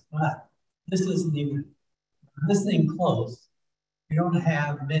 It's not. This isn't even listening close. You don't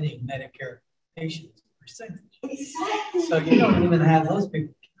have many Medicare patients percentage. Exactly. So you don't even have those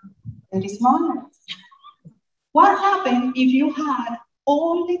people. Very small. What happened if you had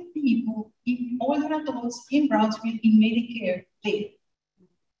all the people, all the adults in Brownsville in Medicare there?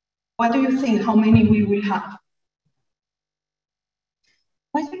 What do you think? How many we will have?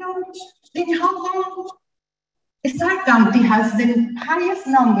 But you know, in how long? Starr County has the highest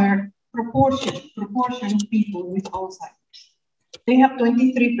number proportion of people with Alzheimer's. They have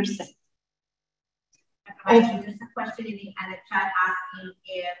 23%. Just a question in the chat asking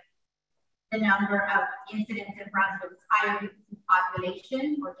if the number of incidents in Brownsville is higher because of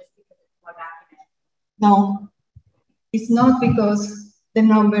population or just because it's more documented? No, it's not because the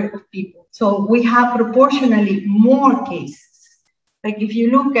number of people. So we have proportionally more cases. Like if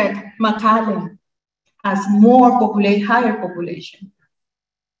you look at McAllen, has more higher population,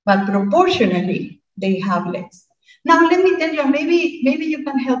 but proportionally they have less. Now let me tell you, maybe you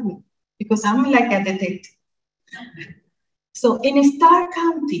can help me because I'm like a detective. So in Starr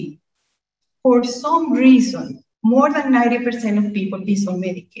County, for some reason, more than 90% of people is on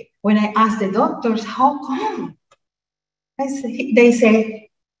Medicare. When I ask the doctors, how come? They say,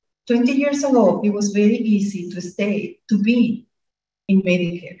 20 years ago, it was very easy to be in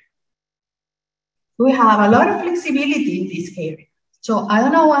Medicare. We have a lot of flexibility in this area. So I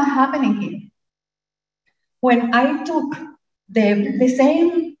don't know what's happening here. When I took the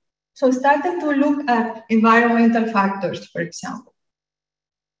same, so started to look at environmental factors, for example,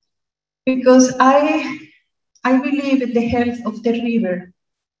 because I believe the health of the river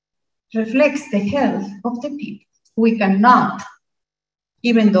reflects the health of the people. We cannot,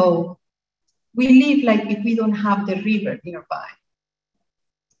 even though we live like if we don't have the river nearby.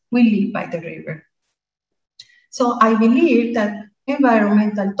 We live by the river. So I believe that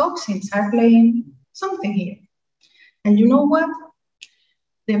environmental toxins are playing something here. And you know what?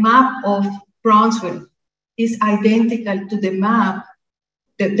 The map of Brownsville is identical to the map.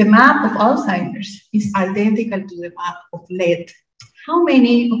 The map of Alzheimer's is identical to the map of lead. How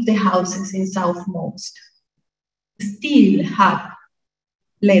many of the houses in southernmost still have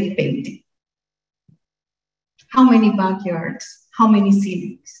lead painting? How many backyards? How many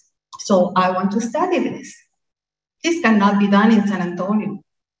ceilings? So I want to study this. This cannot be done in San Antonio.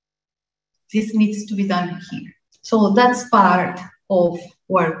 This needs to be done here. So that's part of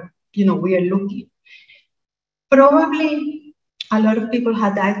where we are looking. Probably a lot of people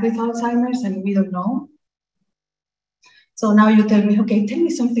have died with Alzheimer's and we don't know. So now you tell me, okay, tell me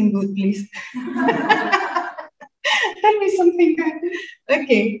something good, please. Tell me something good.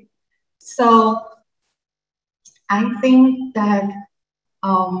 Okay, so I think that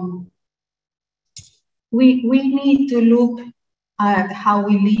we need to look at how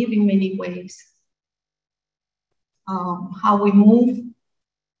we live in many ways, how we move,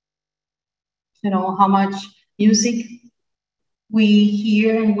 how much music we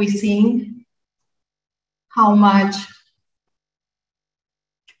hear and we sing, how much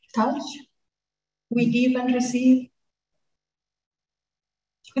touch we give and receive.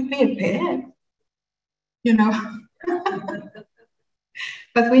 It could be a pet,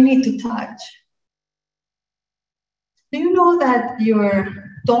 but we need to touch. Do you know that your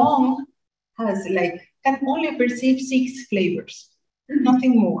tongue has can only perceive 6 flavors,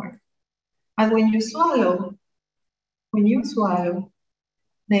 nothing more. And when you swallow,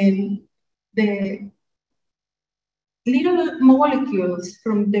 then the little molecules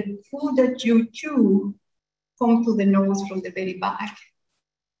from the food that you chew come to the nose from the very back.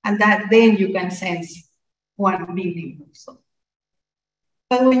 And then you can sense 1 billion or so.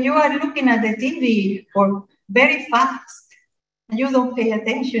 But when you are looking at the TV or very fast, and you don't pay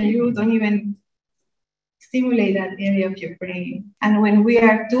attention, you don't even stimulate that area of your brain. And when we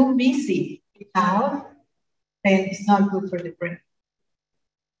are too busy now, then it's not good for the brain.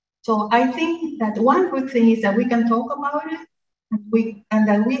 So I think that one good thing is that we can talk about it, and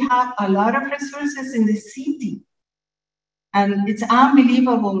that we have a lot of resources in the city. And it's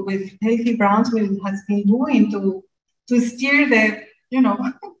unbelievable with Healthy Brownsville has been doing to steer the,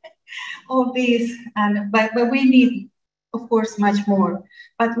 all this. But we need, of course, much more.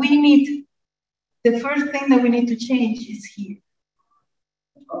 But the first thing that we need to change is here.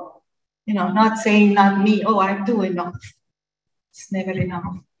 Not saying, not me, oh, I do enough. It's never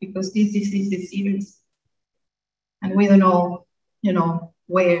enough because this is serious. And we don't know,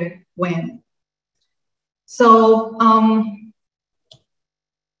 where, when. So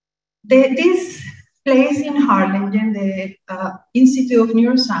this place in Harlingen, the Institute of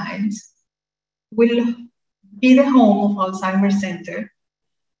Neuroscience, will be the home of Alzheimer's Center.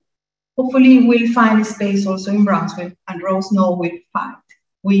 Hopefully we'll find a space also in Brownsville, and Rose Know will fight.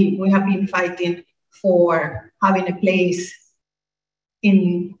 We have been fighting for having a place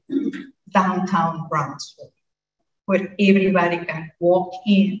in downtown Brownsville where everybody can walk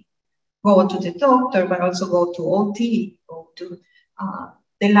in, go to the doctor, but also go to OT, go to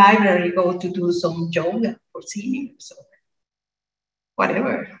the library, go to do some yoga for seniors or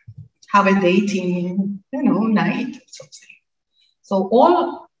whatever, have a dating, night or something.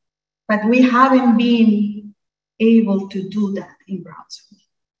 So but we haven't been able to do that in Brownsville.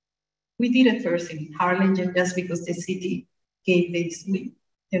 We did it first in Harlingen just because the city gave this,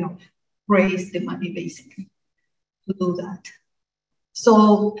 raised the money basically to do that.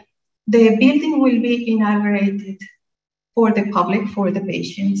 So the building will be inaugurated for the public, for the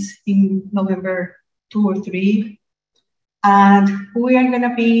patients in November 2 or 3. And we are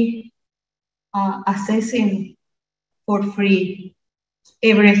gonna be assessing for free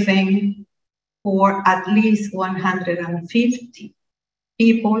everything for at least 150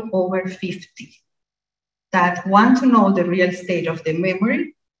 people over 50 that want to know the real state of the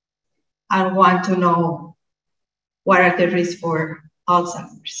memory and want to know what are the risks for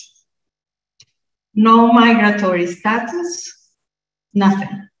Alzheimer's. No migratory status,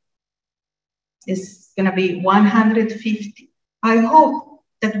 nothing. It's gonna be 150. I hope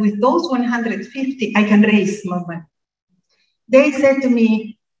that with those 150, I can raise more money. They said to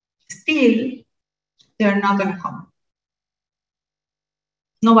me, still, they're not gonna come.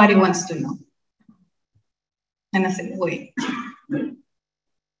 Nobody wants to know. And I said, wait.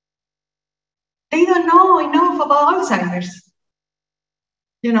 They don't know enough about Alzheimer's.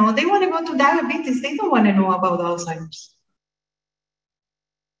 You know, they want to go to diabetes. They don't want to know about Alzheimer's.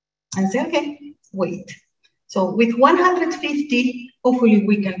 I say, okay, wait. So with 150, hopefully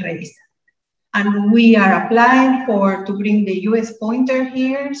we can raise. And we are applying to bring the US pointer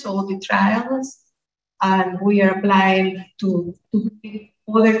here, so the trials, and we are applying to bring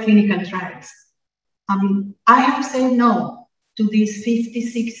other clinical trials. I have said no to this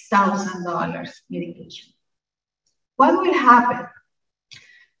 $56,000 medication. What will happen?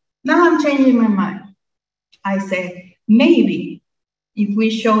 Now I'm changing my mind. I say, maybe if we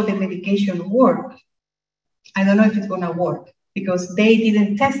show the medication work, I don't know if it's gonna work because they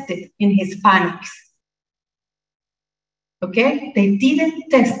didn't test it in Hispanics. Okay, they didn't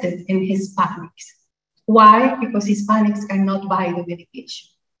test it in Hispanics. Why? Because Hispanics cannot buy the medication.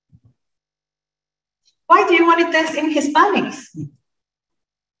 Why do you want to test in Hispanics?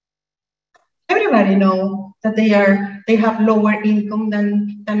 Everybody knows that they have lower income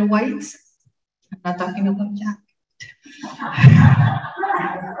than whites. I'm not talking about Jack.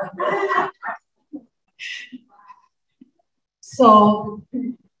 So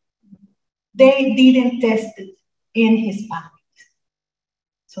they didn't test it in Hispanics.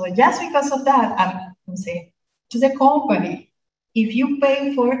 So just because of that, I'm saying to the company, if you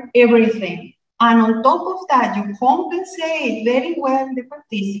pay for everything, and on top of that, you compensate very well the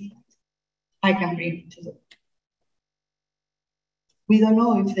participants, I can bring it to them. We don't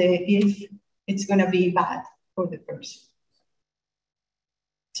know if it's gonna be bad for the person.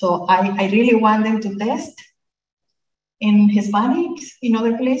 So I really want them to test in Hispanics, in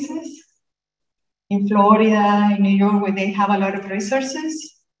other places, in Florida, in New York, where they have a lot of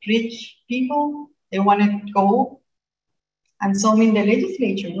resources, rich people, they want to go. And some in the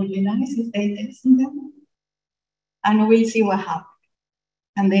legislature would be nice if they test them. And we'll see what happens.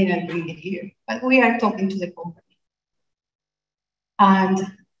 And then I'll bring it here. But we are talking to the company. And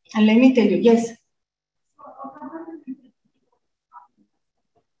let me tell you, yes.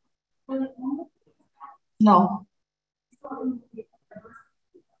 No.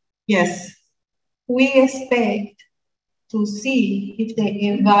 Yes. We expect to see if the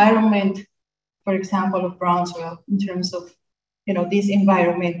environment, for example, of Brownsville, in terms of these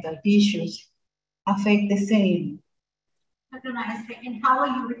environmental issues, affect the same. And how are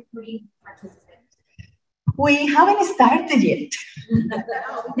you recruiting participants? We haven't started yet.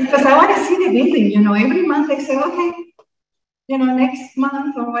 Because I want to see the building, every month I say, okay, next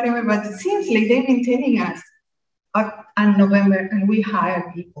month or whatever, but it seems like they've been telling us in November, and we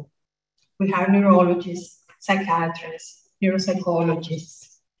hire people. We hire neurologists, psychiatrists,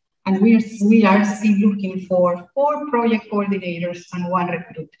 neuropsychologists, and we are still looking for 4 project coordinators and 1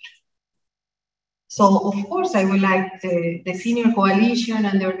 recruiter. So of course, I would like the senior coalition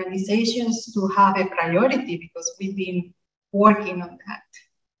and the organizations to have a priority because we've been working on that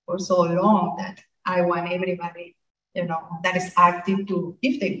for so long that I want everybody, that is active to,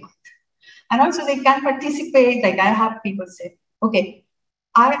 if they want. And also they can participate, like I have people say, okay,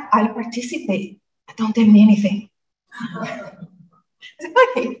 I'll participate, but don't tell me anything.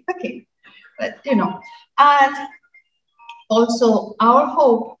 Okay, but and also our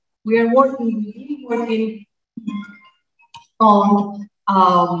hope, we've been working on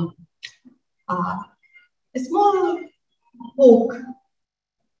a small book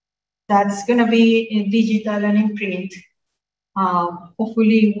that's going to be in digital and in print.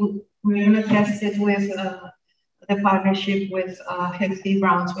 Hopefully we're going to test it with the partnership with Healthy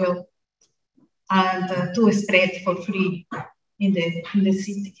Brownsville and to spread for free in the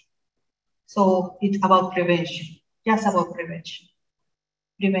city. So it's about prevention, just about prevention.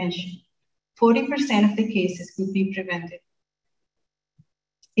 Prevention. 40% of the cases could be prevented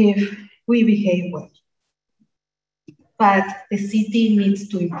if we behave well. But the city needs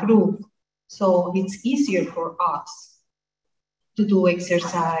to improve, so it's easier for us to do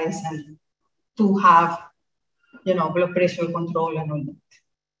exercise and to have, blood pressure control and all that.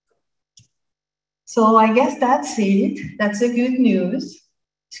 So I guess that's it. That's the good news.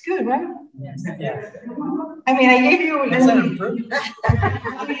 It's good, right? Yes. Yeah. I mean, I gave you. That's an improvement.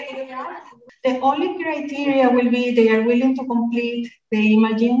 The only criteria will be they are willing to complete the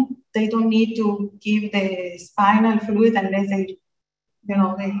imaging. They don't need to give the spinal fluid unless they, you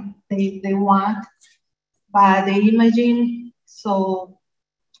know, they want. But the imaging, so,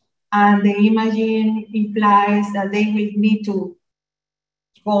 and the imaging implies that they will need to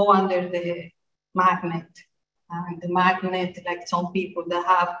go under the magnet. The magnet, like some people that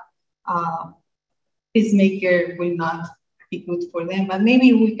have pacemaker will not be good for them, but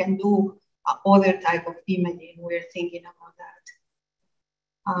maybe we can do other type of imaging. We're thinking about that.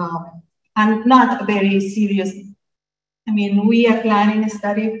 And not very serious. I mean, we are planning a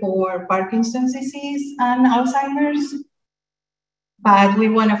study for Parkinson's disease and Alzheimer's, but we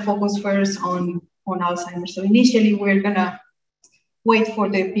want to focus first on Alzheimer's. So initially we're gonna wait for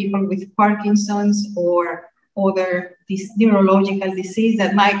the people with Parkinson's or other neurological disease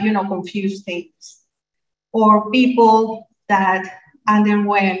that might, you know, confuse things, or people that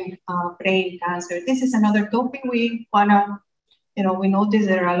underwent brain cancer. This is another topic we wanna, you know, we notice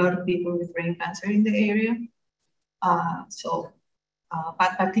there are a lot of people with brain cancer in the area. But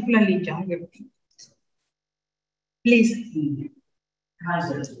particularly younger people. Please.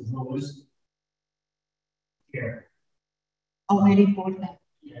 Concept of those here. Oh, very important.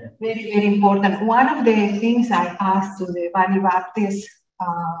 Yeah. Very, very important. One of the things I asked to the Valley Baptist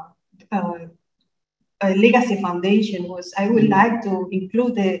Legacy Foundation was I would like to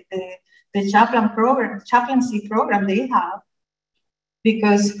include the chaplaincy program they have,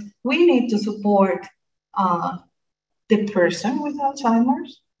 because we need to support the person with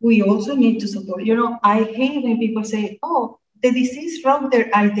Alzheimer's. We also need to support, you know, I hate when people say, oh, the disease robbed their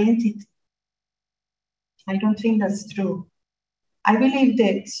identity. I don't think that's true. I believe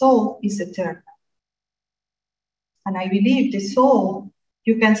the soul is eternal. And I believe the soul,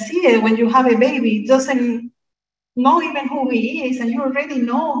 you can see it when you have a baby, it doesn't know even who he is, and you already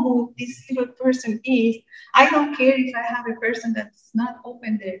know who this little person is. I don't care if I have a person that's not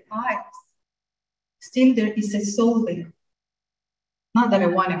opened their eyes. Still there is a soul there. Not that I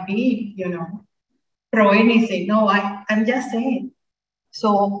want to be, you know, pro anything. No, I'm just saying.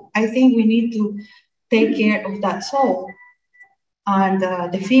 So I think we need to take care of that soul and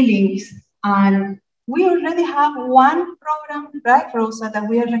the feelings. And we already have one program, right, Rosa, that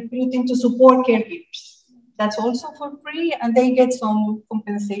we are recruiting to support caregivers. That's also for free, and they get some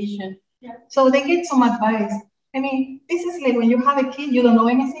compensation. Yeah. So they get some advice. I mean, this is like when you have a kid, you don't know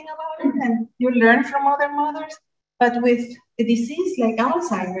anything about it, and you learn from other mothers. But with a disease like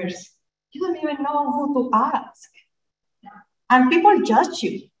Alzheimer's, you don't even know who to ask. And people judge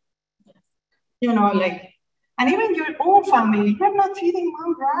you. You know, like, and even your own family, you're not feeding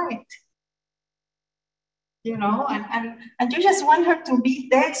mom right. You know, and you just want her to be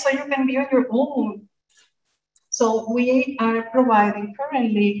dead so you can be on your own. So we are providing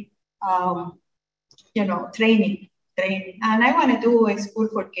currently, you know, training. And I want to do a school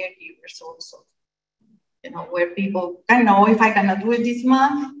for caregivers also. You know, where people can know if I cannot do it this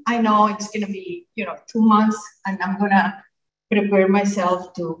month, I know it's going to be, you know, 2 months, and I'm going to prepare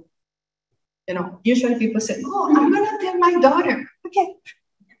myself to, you know, usually people say, oh, I'm going to tell my daughter. Okay.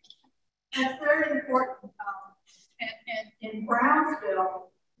 That's very important. And in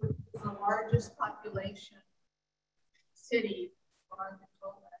Brownsville, which is the largest population city,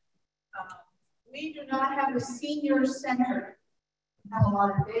 we do not have a senior center. We have a lot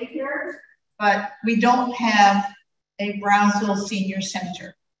of daycares, but we don't have a Brownsville Senior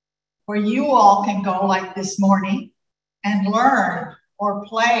Center where you all can go like this morning and learn or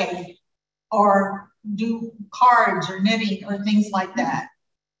play or do cards or knitting or things like that.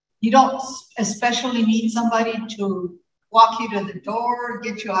 You don't especially need somebody to walk you to the door,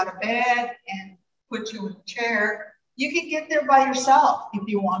 get you out of bed, and put you in a chair. You can get there by yourself if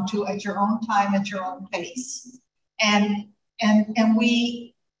you want to, at your own time, at your own pace. And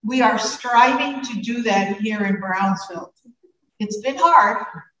we are striving to do that here in Brownsville. It's been hard.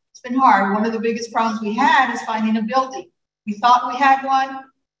 It's been hard. One of the biggest problems we had is finding a building. We thought we had one.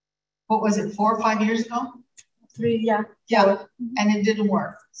 What was it, 4 or 5 years ago? 3, yeah. Yeah, and it didn't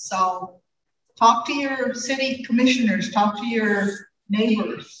work. So talk to your city commissioners, talk to your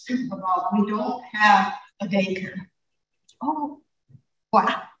neighbors about we don't have a daycare. Oh,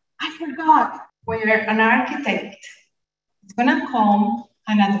 wow, I forgot. We're an architect. It's gonna come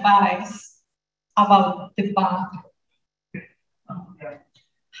and advise about the bathroom.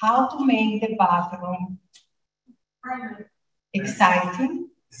 How to make the bathroom exciting,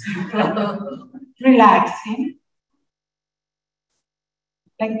 relaxing,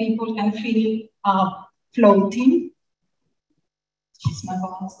 like people can feel floating. It's my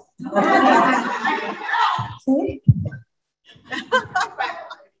boss.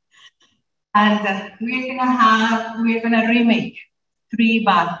 And we're gonna remake 3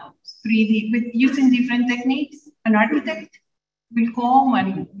 bathrooms, 3D, with using different techniques. An architect will come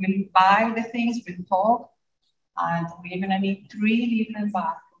and will buy the things, will talk, and we're gonna need 3 different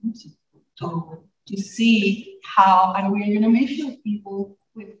bathrooms to see how, and we're gonna measure people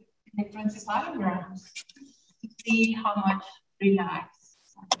with different backgrounds to see how much relax.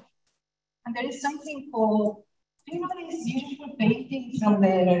 And there is something called, do you know these beautiful paintings from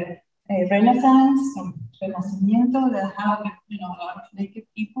the Renaissance, from Renacimiento, that have, you know, a lot of naked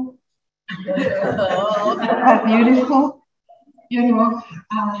people? Are beautiful. You know,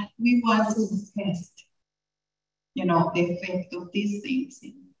 we want to test, you know, the effect of these things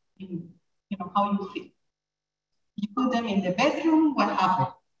in you know, how you feel. You put them in the bedroom, what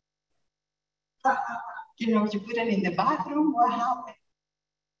happened? You know, you put them in the bathroom, what happened?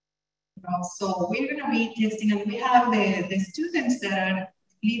 You know, so we're gonna be testing, and we have the students that are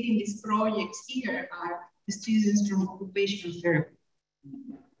leading these projects here are the students from occupational therapy.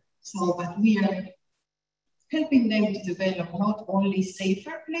 So, but we are helping them to develop not only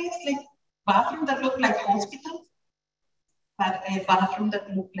safer place, like bathroom that look like hospital, but a bathroom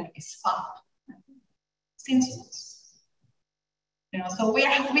that look like a spa. Since, you know, so we're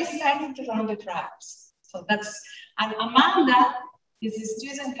starting to run the traps. So that's, and Amanda is a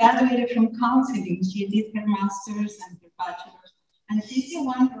student graduated from counseling. She did her master's and her bachelor's, and she's the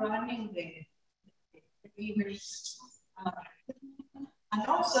one running the Vieyra. And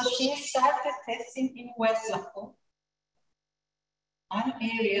also she started testing in Westlaco, an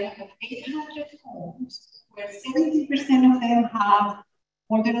area of 800 homes where 70% of them have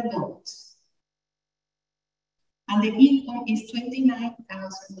older adults. And the income is $29,000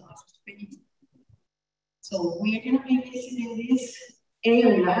 per year. So we are going to be visiting this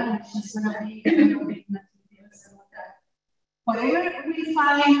area. It's going to be whatever we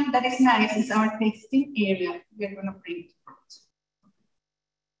find that is nice is our tasting area. We are going to bring it forward.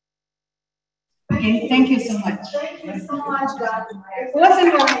 Okay, thank you so much. Thank you so much, God. It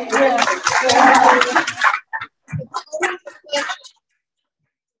wasn't long.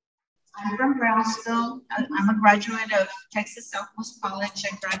 I'm from Brownsville. I'm a graduate of Texas Southernmost College.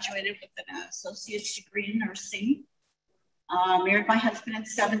 I graduated with an associate's degree in nursing. Married my husband in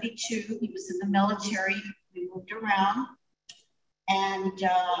 '72. He was in the military. We moved around. And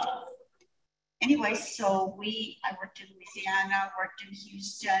anyway, so I worked in Louisiana, worked in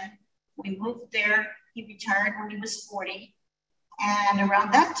Houston. We moved there. He retired when he was 40. And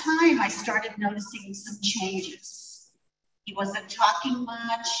around that time, I started noticing some changes. He wasn't talking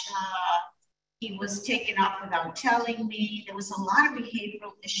much. He was taken off without telling me. There was a lot of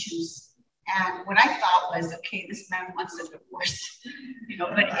behavioral issues. And what I thought was, okay, this man wants a divorce, you know,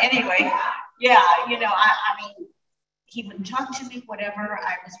 but anyway, yeah, you know, I mean, he wouldn't talk to me, whatever.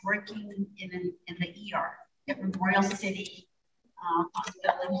 I was working in the ER at Memorial City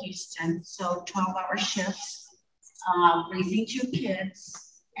Hospital in Houston. So 12-hour shifts, raising 2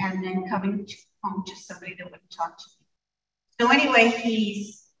 kids, and then coming home to somebody that wouldn't talk to me. So anyway,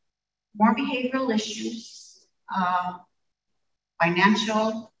 he's more behavioral issues,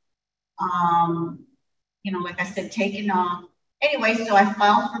 financial, you know, like I said, taken off. Anyway, so I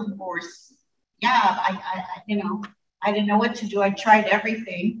filed for divorce. Yeah, I you know, I didn't know what to do. I tried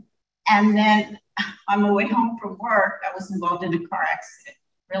everything. And then on my way home from work, I was involved in a car accident,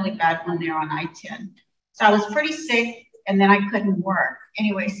 really bad one there on I-10. So I was pretty sick, and then I couldn't work.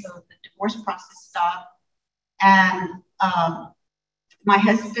 Anyway, so the divorce process stopped. And my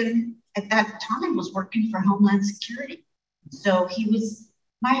husband at that time was working for Homeland Security. So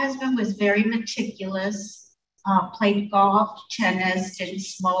my husband was very meticulous, played golf, tennis, didn't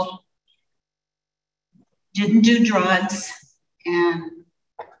smoke, didn't do drugs. And,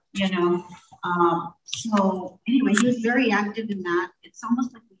 you know, so anyway, he was very active in that. It's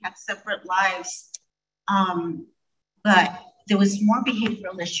almost like we had separate lives. But there was more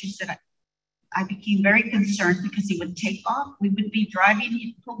behavioral issues that I became very concerned because he would take off. We would be driving,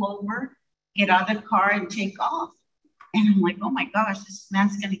 he'd pull over, get out of the car and take off. And I'm like, oh my gosh, this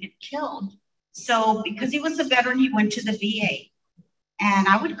man's gonna get killed. So because he was a veteran, he went to the VA. And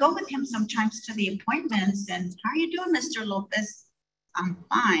I would go with him sometimes to the appointments and, how are you doing, Mr. Lopez? I'm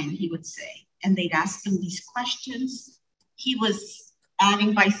fine, he would say. And they'd ask him these questions. He was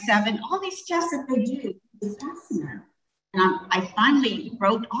adding by 7, all these tests that they do, this asthma. And I finally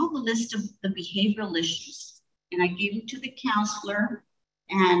wrote all the list of the behavioral issues, and I gave it to the counselor.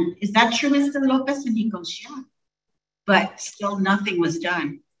 And is that true, Mr. Lopez? And he goes, yeah. But still nothing was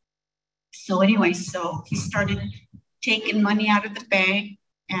done. So anyway, so he started taking money out of the bag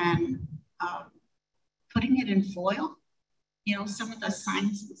and putting it in foil. You know, some of the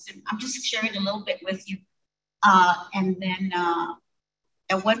signs, I'm just sharing a little bit with you. And then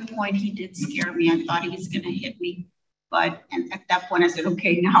at one point he did scare me. I thought he was gonna hit me. And at that point I said,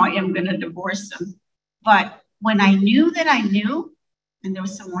 okay, now I am gonna divorce him. But when I knew that I knew, and there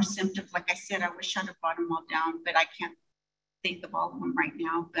was some more symptoms, like I said, I wish I'd have brought them all down, but I can't think of all of them right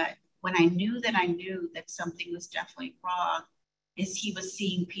now. But when I knew that something was definitely wrong, is he was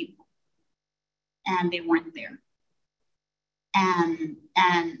seeing people and they weren't there. And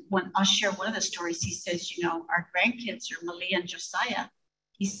when I'll share one of the stories, he says, you know, our grandkids are Malia and Josiah.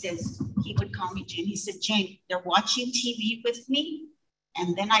 He says, he would call me Jane. He said, Jane, they're watching TV with me,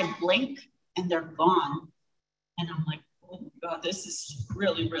 and then I blink and they're gone. And I'm like, oh my God, this is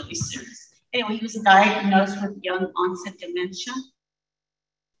really, really serious. Anyway, he was diagnosed with young onset dementia,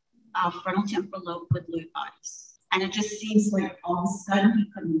 frontal temporal lobe with Lewy bodies. And it just seems like all of a sudden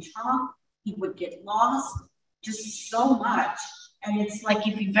he couldn't talk, he would get lost, just so much. And it's like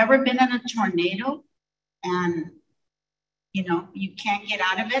if you've ever been in a tornado and, you know, you can't get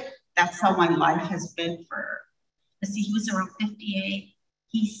out of it, that's how my life has been for, let's see, he was around 58,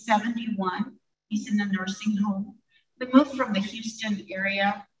 he's 71, he's in a nursing home. We moved from the Houston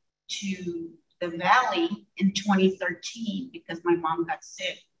area to the Valley in 2013 because my mom got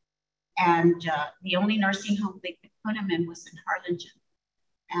sick. And the only nursing home they could put him in was in Harlingen.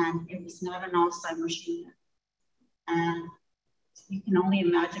 And it was not an Alzheimer's unit. And you can only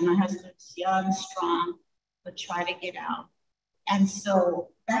imagine my husband's young, strong, but try to get out. And so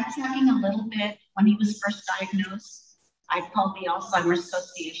backtracking a little bit, when he was first diagnosed, I called the Alzheimer's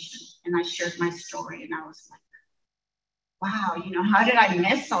Association and I shared my story. And I was like, wow, you know, how did I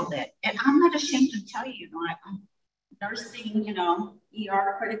miss all that? And I'm not ashamed to tell you, you know, I'm nursing, you know,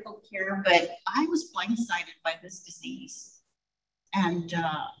 ER, critical care, but I was blindsided by this disease. And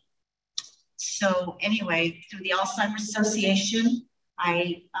so anyway, through the Alzheimer's Association,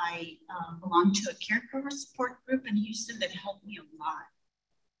 I belonged to a caregiver support group in Houston that helped me a lot.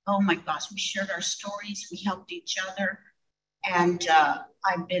 Oh my gosh, we shared our stories, we helped each other. And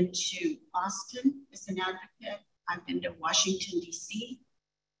I've been to Austin as an advocate. I've been to Washington, D.C.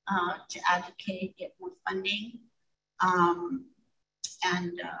 To advocate, get more funding.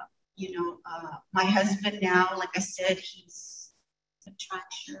 You know, my husband now, like I said, he's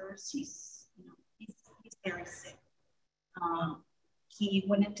contractures, he's very sick. He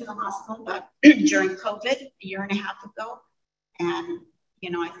went into the hospital during COVID a year and a half ago. And, you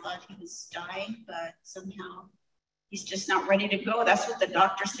know, I thought he was dying, but somehow he's just not ready to go. That's what the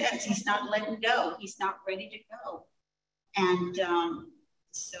doctor says. He's not letting go. He's not ready to go. And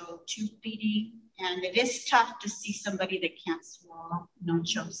so tube feeding. And it is tough to see somebody that can't swallow, no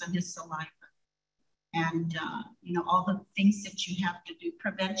chokes on his saliva. And, you know, all the things that you have to do,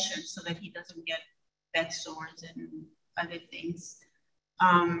 prevention, so that he doesn't get bed sores and other things.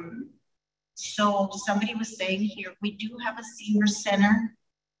 So somebody was saying here, we do have a senior center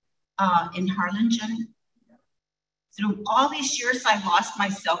in Harlingen. Through all these years, I lost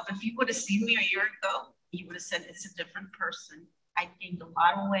myself. If you would have seen me a year ago, you would have said it's a different person. I gained a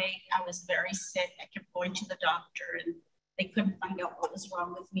lot of weight. I was very sick. I kept going to the doctor and they couldn't find out what was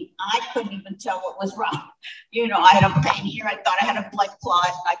wrong with me. I couldn't even tell what was wrong. You know, I had a pain here. I thought I had a blood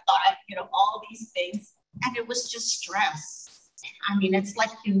clot. I thought, you know, all these things. And it was just stress. I mean, it's like,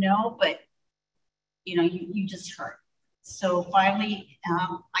 you know, but, you know, you just hurt. So finally,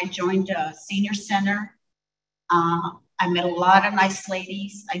 I joined a senior center. I met a lot of nice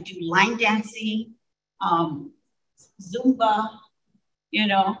ladies. I do line dancing, Zumba, you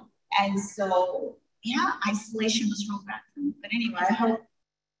know, and so, yeah, isolation was real bad for me. But anyway, I hope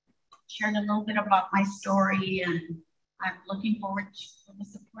I shared a little bit about my story, and I'm looking forward to the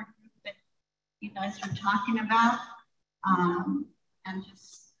support group that you guys are talking about, and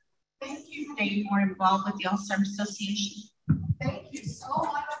just thank you, stay more involved with the Alzheimer's Association. Thank you so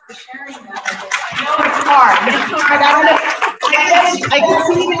much for sharing that. I know it's hard. It's hard. I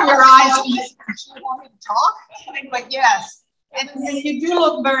can see it in your eyes. You want me to talk? But yes. And you do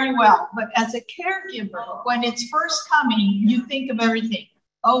look very well. But as a caregiver, when it's first coming, you think of everything.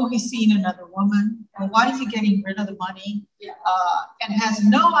 Oh, he's seen another woman. Well, why is he getting rid of the money? And has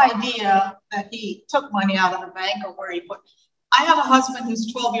no idea that he took money out of the bank or where he put. I have a husband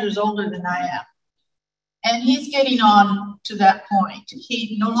who's 12 years older than I am. And he's getting on to that point.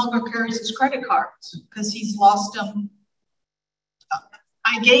 He no longer carries his credit cards because he's lost them.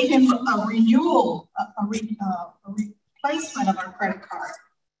 I gave him a renewal, a replacement of our credit card.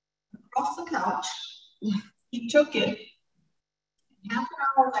 Across the couch, he took it. Half an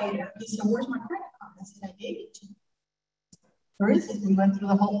hour later, he said, "Where's my credit card?" I said, "I gave it to you." Where is it? We went through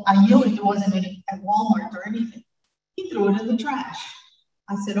the whole, I knew it wasn't any at Walmart or anything. He threw it in the trash.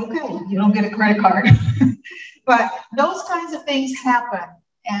 I said, okay, you don't get a credit card. But those kinds of things happen.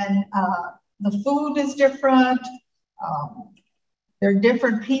 And the food is different. They're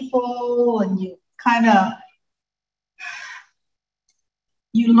different people, and you kind of,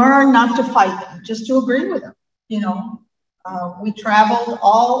 you learn not to fight them, just to agree with them, you know. We traveled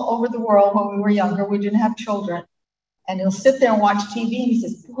all over the world when we were younger. We didn't have children. And he'll sit there and watch TV, and he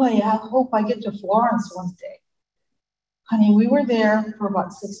says, boy, I hope I get to Florence one day. Honey, we were there for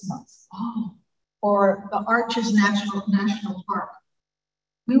about 6 months. Oh, or the Arches National Park.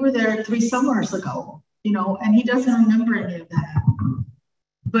 We were there 3 summers ago, you know, and he doesn't remember any of that.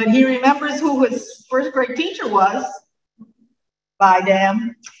 But he remembers who his first grade teacher was. Bye,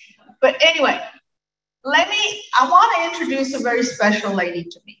 Dan. But anyway, I want to introduce a very special lady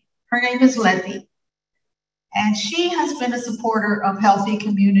to me. Her name is Letty. And she has been a supporter of healthy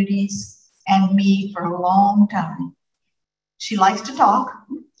communities and me for a long time. She likes to talk.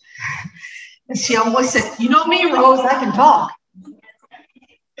 And she always said, you know me, Rose, I can talk.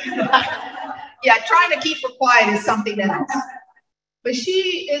 Yeah, trying to keep her quiet is something else. But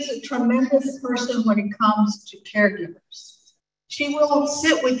she is a tremendous person when it comes to caregivers. She will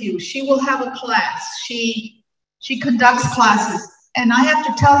sit with you. She will have a class. She conducts classes. And I have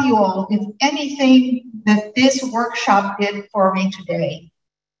to tell you all, if anything that this workshop did for me today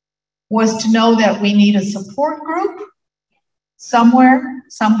was to know that we need a support group somewhere,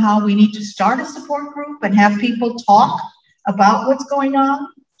 somehow we need to start a support group and have people talk about what's going on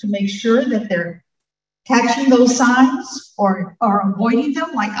to make sure that they're catching those signs or avoiding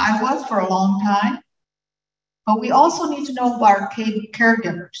them like I was for a long time. But we also need to know about our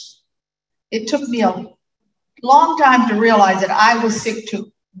caregivers. It took me a long time to realize that I was sick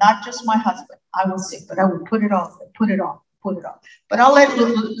too, not just my husband. I was sick, but I would put it off, put it off, put it off. But I'll let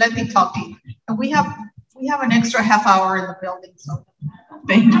me talk to you. And we have an extra half hour in the building, so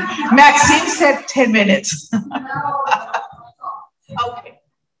thank you. Maxine said 10 minutes. Okay.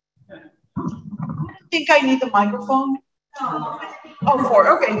 I think I need the microphone. Oh,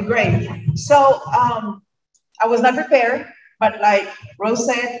 4. Okay, great. So I was not prepared, but like Rose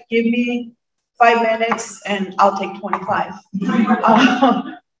said, give me 5 minutes and I'll take 25.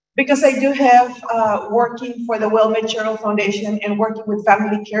 Because I do have working for the Well-Made Foundation and working with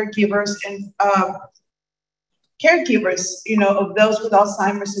family caregivers and caregivers, you know, of those with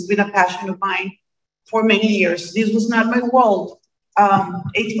Alzheimer's has been a passion of mine for many years. This was not my world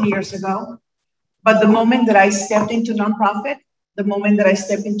 18 years ago. But the moment that I stepped into nonprofit, the moment that I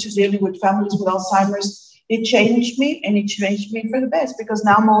stepped into dealing with families with Alzheimer's, it changed me, and it changed me for the best, because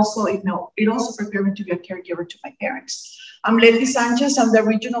now I'm also, you know, it also prepared me to be a caregiver to my parents. I'm Letty Sanchez. I'm the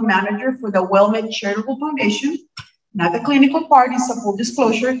regional manager for the Well-Made Charitable Foundation. Not the clinical part, it's a full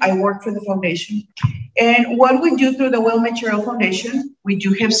disclosure. I work for the foundation. And what we do through the Well-Made Charitable Foundation, we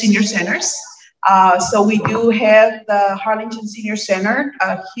do have senior centers. So we do have the Harlingen Senior Center,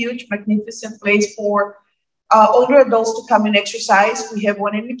 a huge, magnificent place for older adults to come and exercise. We have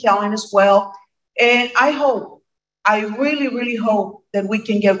one in McAllen as well. And I really, really hope that we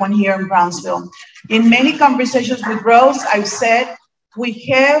can get one here in Brownsville. In many conversations with Rose, I've said we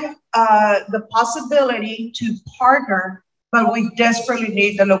have the possibility to partner, but we desperately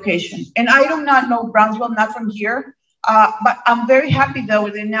need the location. And I do not know Brownsville, not from here, but I'm very happy though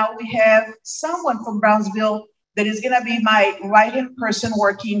that now we have someone from Brownsville that is gonna be my right-hand person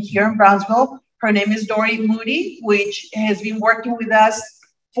working here in Brownsville. Her name is Dory Moody, which has been working with us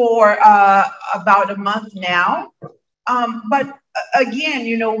for about a month now. But again,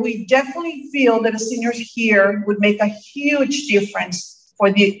 you know, we definitely feel that the seniors here would make a huge difference for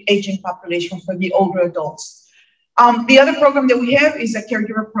the aging population, for the older adults. The other program that we have is a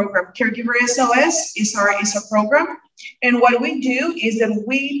caregiver program. Caregiver SOS is our program. And what we do is that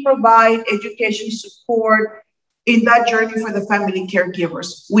we provide education support in that journey for the family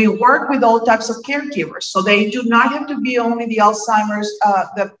caregivers. We work with all types of caregivers. So they do not have to be only the Alzheimer's,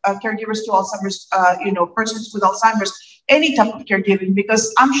 caregivers to Alzheimer's, you know, persons with Alzheimer's, any type of caregiving,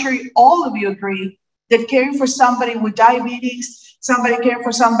 because I'm sure all of you agree that caring for somebody with diabetes, somebody caring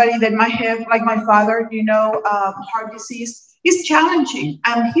for somebody that might have, like my father, you know, heart disease, is challenging.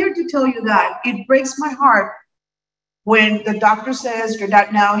 I'm here to tell you that. It breaks my heart when the doctor says your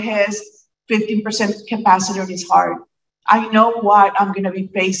dad now has 15% capacity on his heart. I know what I'm going to be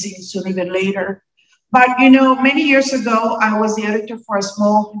facing sooner than later. But, you know, many years ago, I was the editor for a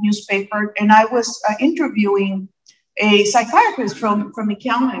small newspaper, and I was interviewing a psychiatrist from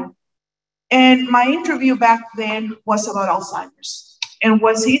McAllen. And my interview back then was about Alzheimer's. And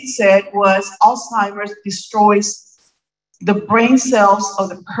what he said was Alzheimer's destroys the brain cells of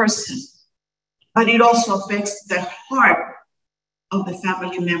the person, but it also affects the heart of the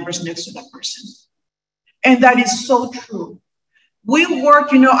family members next to that person. And that is so true. We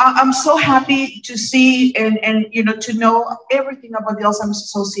work, you know, I'm so happy to see and you know, to know everything about the Alzheimer's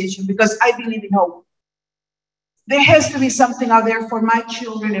Association, because I believe in hope. There has to be something out there for my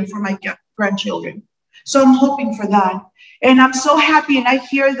children and for my grandchildren. So I'm hoping for that. And I'm so happy, and I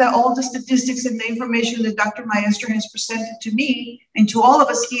hear all the statistics and the information that Dr. Maestre has presented to me and to all of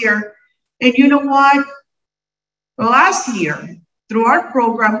us here. And you know what? Last year, through our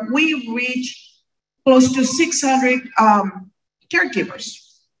program, we reached close to 600 caregivers.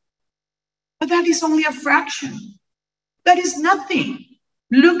 But that is only a fraction. That is nothing.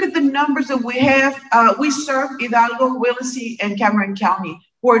 Look at the numbers that we have. We serve Hidalgo, Willacy, and Cameron County.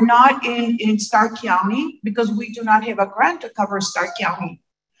 We're not in Starr County because we do not have a grant to cover Starr County.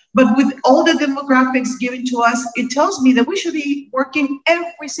 But with all the demographics given to us, it tells me that we should be working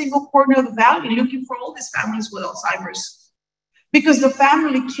every single corner of the valley, looking for all these families with Alzheimer's. Because the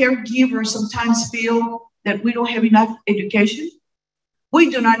family caregivers sometimes feel that we don't have enough education. We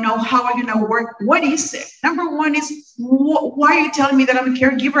do not know how I'm going to work. What is it? Number one is, why are you telling me that I'm a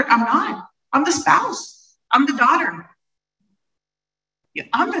caregiver? I'm not. I'm the spouse. I'm the daughter.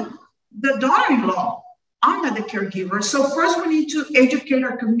 I'm the daughter-in-law. I'm not the caregiver. So first we need to educate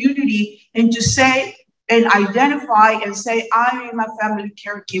our community and to say and identify and say, I am a family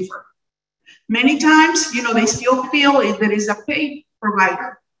caregiver. Many times, you know, they still feel that it's a paid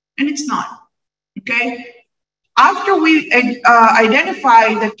provider, and it's not, okay? After we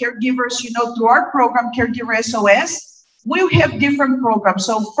identify the caregivers, you know, through our program, Caregiver SOS, we have different programs.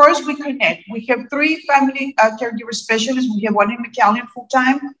 So first we connect. We have 3 family caregiver specialists. We have one in McAllen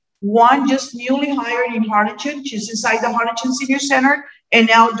full-time, one just newly hired in Harlingen. She's inside the Harlingen Senior Center, and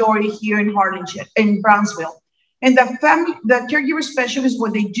now Dory here in Harlingen, in Brownsville. And the caregiver specialists,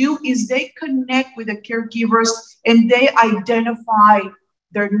 what they do is they connect with the caregivers and they identify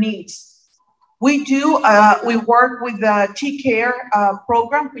their needs. We do, we work with the T-Care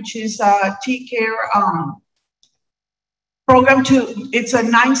program, which is a T-Care program it's a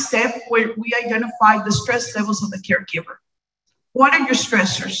 9-step where we identify the stress levels of the caregiver. What are your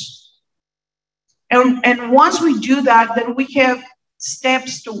stressors? And once we do that, then we have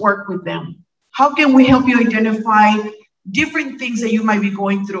steps to work with them. How can we help you identify different things that you might be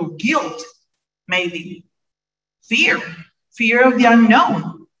going through? Guilt, maybe. Fear of the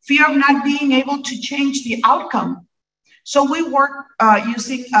unknown. Fear of not being able to change the outcome. So we work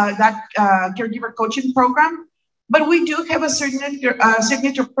using that caregiver coaching program, but we do have a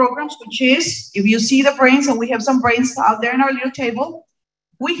signature programs, which is, if you see the brains, and we have some brains out there in our little table,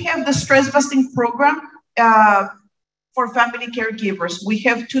 we have the stress busting program for family caregivers. We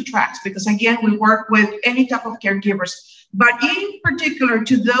have 2 tracks because, again, we work with any type of caregivers, but in particular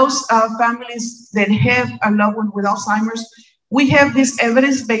to those families that have a loved one with Alzheimer's, we have this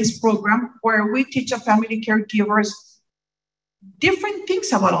evidence-based program where we teach our family caregivers different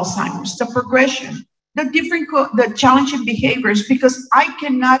things about Alzheimer's, the progression, the challenging behaviors, because I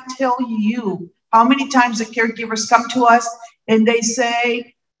cannot tell you how many times the caregivers come to us and they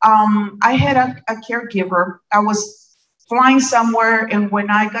say, I had a caregiver. I was flying somewhere, and when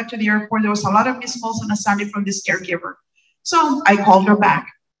I got to the airport, there was a lot of missed calls on a Sunday from this caregiver. So I called her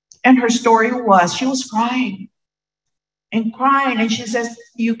back, and her story was, she was crying, and she says,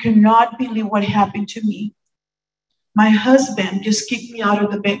 you cannot believe what happened to me. My husband just kicked me out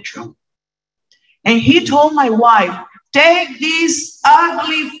of the bedroom. And he told my wife, take this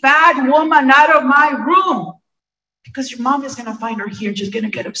ugly, fat woman out of my room because your mom is going to find her here. She's going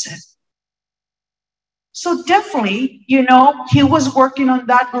to get upset. So definitely, you know, he was working on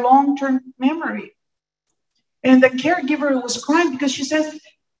that long-term memory. And the caregiver was crying because she said,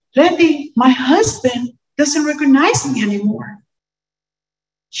 Randy, my husband doesn't recognize me anymore.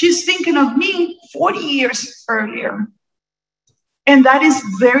 She's thinking of me 40 years earlier. And that is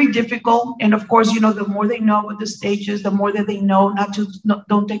very difficult. And of course, you know, the more they know about the stages, the more that they know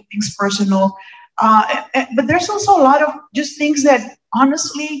don't take things personal. But there's also a lot of just things that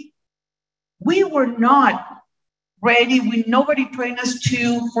honestly, we were not ready. Nobody trained us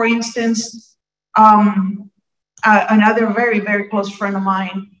to, for instance, another very, very close friend of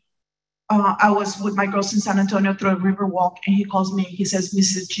mine. I was with my girls in San Antonio through a river walk, and he calls me. He says,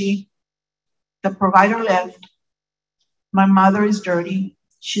 Mrs. G, the provider left. My mother is dirty.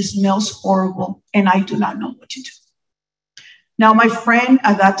 She smells horrible, and I do not know what to do. Now, my friend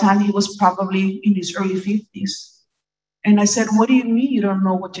at that time, he was probably in his early 50s. And I said, what do you mean you don't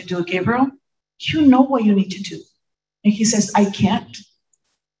know what to do, Gabriel? You know what you need to do. And he says, I can't.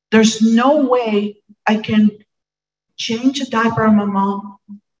 There's no way I can change a diaper on my mom.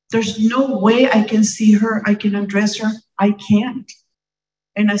 There's no way I can see her, I can undress her. I can't.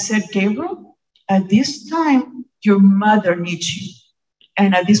 And I said, Gabriel, at this time, your mother needs you.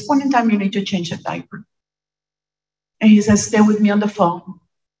 And at this point in time, you need to change a diaper. And he said, stay with me on the phone.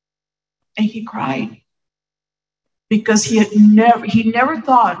 And he cried because he never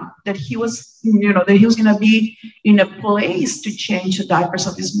thought that he was, that he was going to be in a place to change the diapers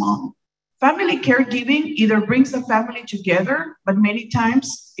of his mom. Family caregiving either brings the family together, but many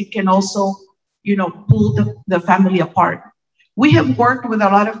times it can also, pull the family apart. We have worked with a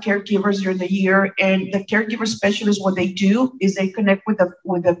lot of caregivers during the year, and the caregiver specialists, what they do is they connect with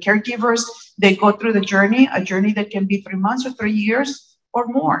the caregivers. They go through a journey that can be 3 months or 3 years or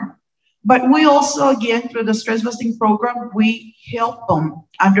more. But we also, again, through the stress busting program, we help them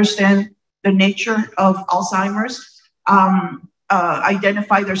understand the nature of Alzheimer's,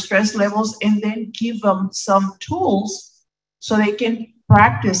 identify their stress levels, and then give them some tools so they can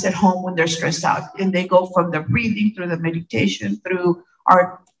practice at home when they're stressed out. And they go from the breathing through the meditation, through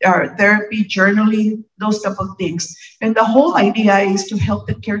our therapy, journaling, those type of things. And the whole idea is to help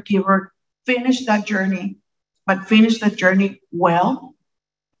the caregiver finish that journey, but finish the journey well.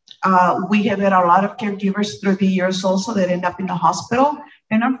 We have had a lot of caregivers through the years also that end up in the hospital.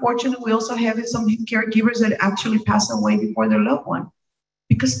 And unfortunately, we also have some caregivers that actually pass away before their loved one,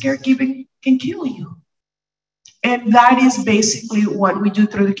 because caregiving can kill you. And that is basically what we do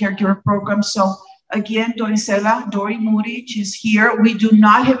through the caregiver program. So again, Dory Moody, she's here. We do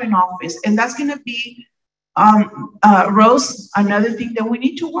not have an office. And that's going to be, Rose, another thing that we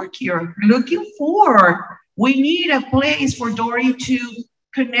need to work here. We need a place for Dory to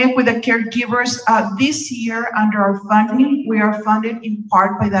connect with the caregivers. This year, under our funding, we are funded in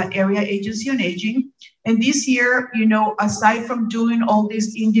part by the Area Agency on Aging. And this year, aside from doing all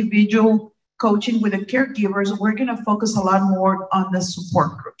these individual coaching with the caregivers, we're going to focus a lot more on the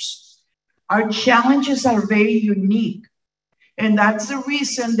support groups. Our challenges are very unique. And that's the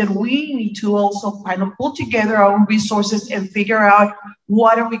reason that we need to also kind of pull together our own resources and figure out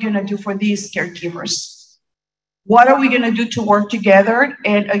what are we going to do for these caregivers. What are we going to do to work together?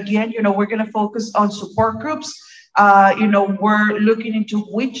 And again, we're going to focus on support groups. We're looking into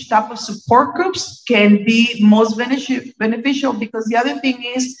which type of support groups can be most beneficial, because the other thing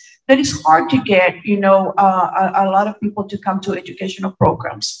is that it's hard to get, a lot of people to come to educational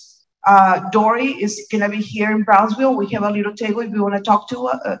programs. Dory is going to be here in Brownsville. We have a little table if you want to talk to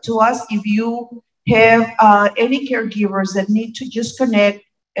us. If you have any caregivers that need to just connect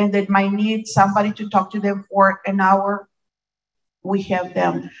and that might need somebody to talk to them for an hour, we have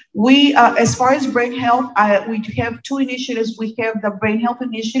them. We, as far as brain health, we have two initiatives. We have the brain health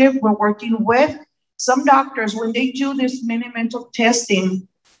initiative. We're working with some doctors. When they do this mini mental testing,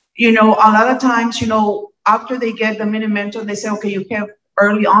 a lot of times, after they get the mini mental, they say, okay, you have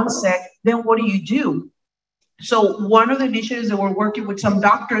early onset, then what do you do? So one of the initiatives that we're working with some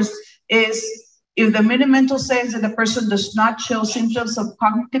doctors is, if the mini mental says that the person does not show symptoms of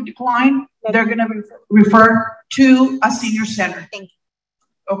cognitive decline, they're going to refer to a senior center.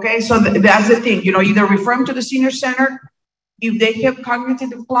 Okay, so that's the thing. Either refer them to the senior center. If they have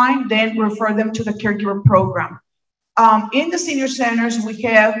cognitive decline, then refer them to the caregiver program. In the senior centers, we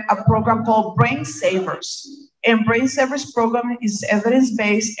have a program called Brain Savers. And Brain Savers program is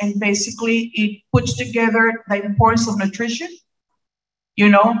evidence-based, and basically it puts together the importance of nutrition.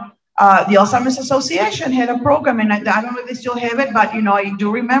 The Alzheimer's Association had a program, and I don't know if they still have it, but I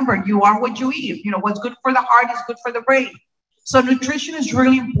do remember, you are what you eat. What's good for the heart is good for the brain. So nutrition is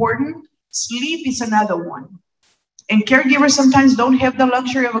really important. Sleep is another one. And caregivers sometimes don't have the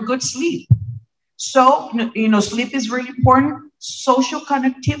luxury of a good sleep. So, sleep is really important. Social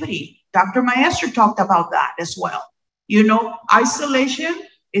connectivity. Dr. Maestre talked about that as well. Isolation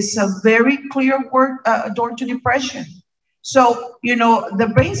is a very clear door to depression. So,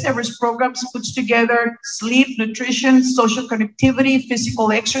 the Brain Savers programs puts together sleep, nutrition, social connectivity,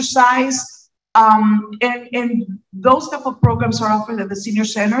 physical exercise, and those type of programs are offered at the senior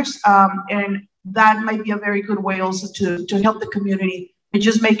centers, and that might be a very good way also to help the community, and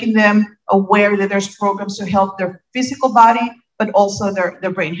just making them aware that there's programs to help their physical body, but also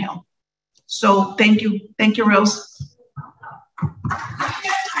their brain health. So thank you, Rose.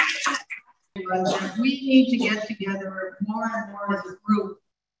 We need to get together more and more as a group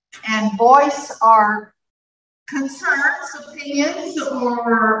and voice our concerns, opinions,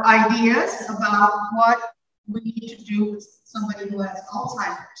 or ideas about what we need to do with somebody who has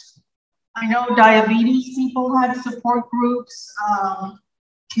Alzheimer's. I know diabetes people have support groups,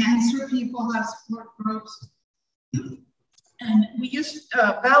 cancer people have support groups. And we used,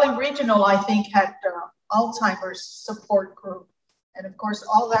 Valley Regional, I think, had Alzheimer's support group. And of course,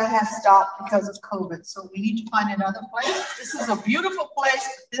 all that has stopped because of COVID. So we need to find another place. This is a beautiful place.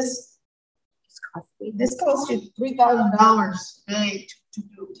 This costs you $3,000 a day to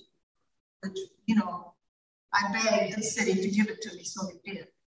do. But, you know, I begged the city to give it to me, so they did.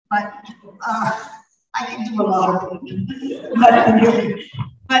 But I can do a lot of it.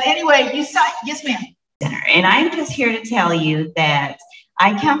 But anyway, you said, yes, ma'am. And I'm just here to tell you that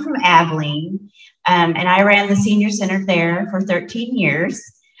I come from Abilene, and I ran the senior center there for 13 years.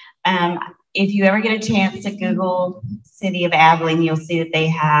 If you ever get a chance to Google City of Abilene, you'll see that they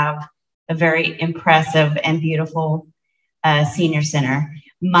have a very impressive and beautiful senior center.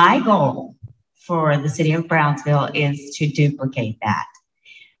 My goal for the city of Brownsville is to duplicate that.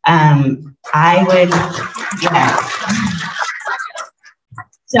 I would, yes.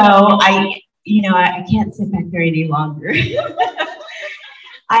 So I can't sit back there any longer.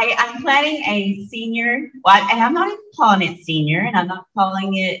 I'm planning a senior, and I'm not even calling it senior, and I'm not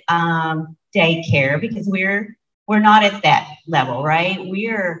calling it daycare, because we're not at that level, right?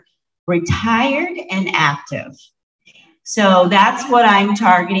 We're retired and active. So that's what I'm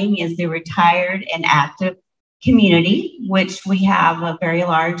targeting, is the retired and active community, which we have a very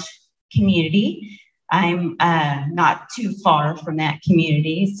large community. I'm not too far from that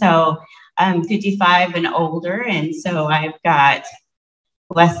community. So I'm 55 and older, and so I've got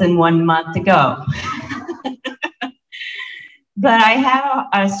less than 1 month to go. But I have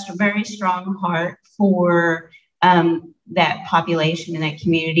a very strong heart for that population and that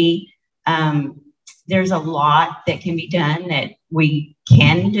community. There's a lot that can be done that we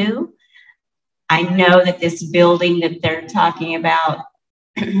can do. I know that this building that they're talking about,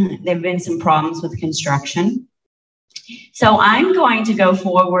 there've been some problems with construction. So I'm going to go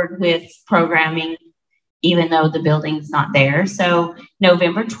forward with programming, even though the building's not there. So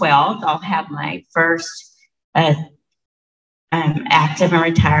November 12th, I'll have my first active and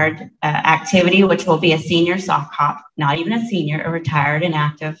retired activity, which will be a senior sock hop, not even a senior, a retired and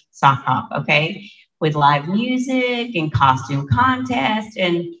active sock hop, okay? With live music and costume contest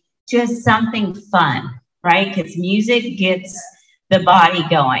and just something fun, right? Because music gets the body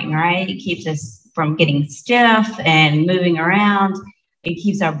going, right? It keeps us from getting stiff and moving around. It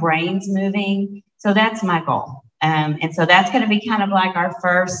keeps our brains moving. So that's my goal. And so that's going to be kind of like our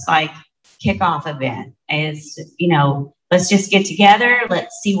first kickoff event is, let's just get together.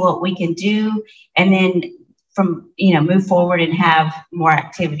 Let's see what we can do. And then move forward and have more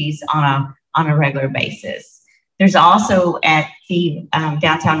activities on a regular basis. There's also at the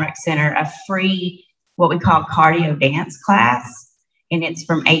Downtown Rec Center a free, what we call cardio dance class. And it's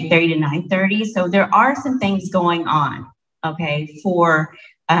from 8:30 to 9:30. So there are some things going on, okay, for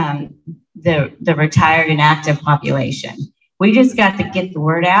the retired and active population. We just got to get the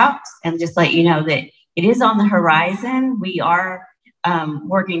word out and just let you know that it is on the horizon. We are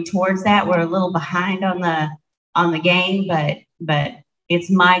working towards that. We're a little behind on the game, but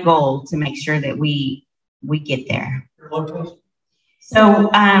it's my goal to make sure that we get there. So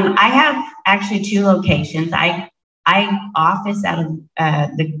I have actually 2 locations. I office out of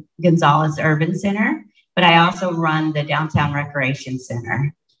the Gonzalez Urban Center, but I also run the Downtown Recreation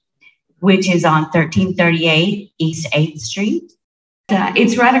Center, which is on 1338 East 8th Street.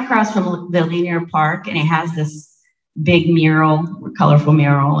 It's right across from the linear park, and it has this big mural, colorful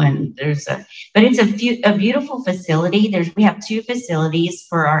mural, and but it's a beautiful facility. We have 2 facilities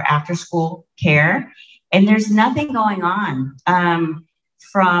for our after school care, and there's nothing going on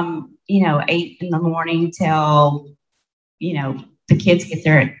from 8 in the morning till the kids get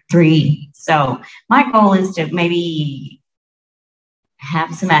there at 3. So my goal is to maybe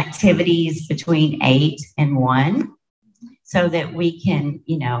have some activities between 8 and 1 so that we can,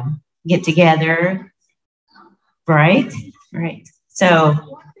 get together. Right. So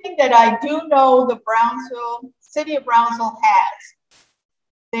one thing that I do know the city of Brownsville has,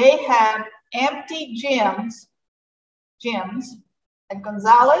 they have empty gyms at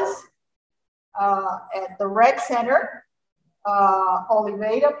Gonzalez, at the rec center,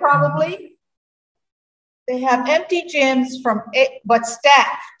 Vieyra probably. They have empty gyms from 8, but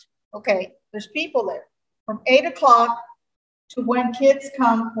staffed. Okay, there's people there from 8 o'clock to when kids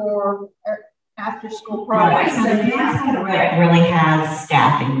come for after school programs. Right. So the Downtown Rec really has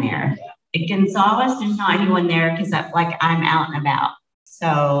staffing there. At Gonzalez, there's not anyone there because I'm out and about.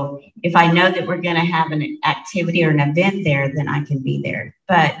 So if I know that we're going to have an activity or an event there, then I can be there.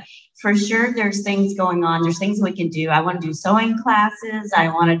 But for sure, there's things going on. There's things we can do. I want to do sewing classes. I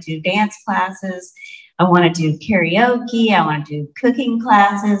want to do dance classes. I want to do karaoke. I want to do cooking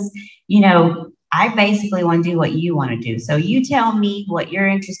classes. I basically want to do what you want to do. So you tell me what you're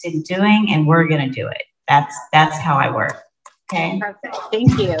interested in doing, and we're going to do it. That's how I work. Okay. Perfect.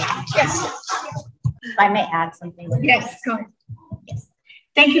 Thank you. Yes. If I may add something. Yes, go ahead. Yes.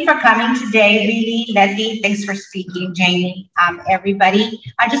 Thank you for coming today, Lily, Leslie. Thanks for speaking, Jamie, everybody.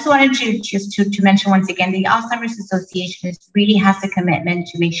 I just wanted to mention once again, the Alzheimer's Association really has a commitment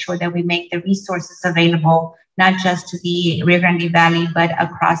to make sure that we make the resources available, not just to the Rio Grande Valley, but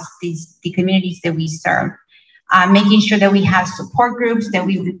across the communities that we serve. Making sure that we have support groups, that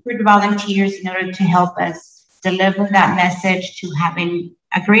we recruit volunteers in order to help us deliver that message to having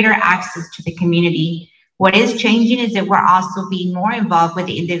a greater access to the community. What is changing is that we're also being more involved with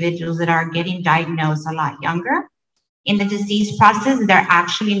the individuals that are getting diagnosed a lot younger in the disease process. They're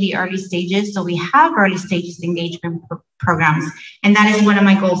actually in the early stages. So we have early stages engagement programs. And that is one of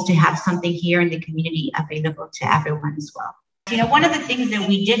my goals, to have something here in the community available to everyone as well. You know, one of the things that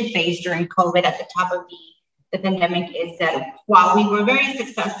we did face during COVID at the top of the pandemic is that while we were very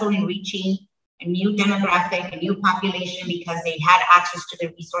successful in reaching a new demographic, a new population, because they had access to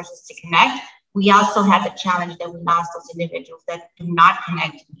the resources to connect, we also had the challenge that we lost those individuals that do not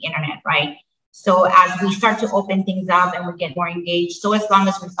connect to the internet, right? So as we start to open things up and we get more engaged, so as long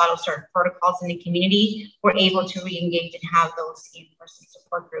as we follow certain protocols in the community, we're able to re-engage and have those in-person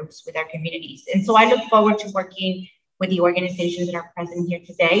support groups with our communities. And so I look forward to working with the organizations that are present here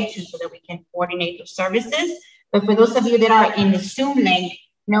today so that we can coordinate those services. But for those of you that are in the Zoom link,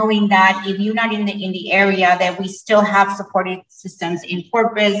 knowing that if you're not in the area, that we still have supported systems in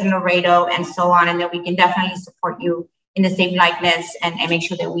Fort Bliss and Laredo and so on, and that we can definitely support you in the same likeness and make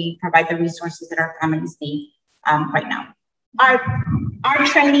sure that we provide the resources that our families need right now. Our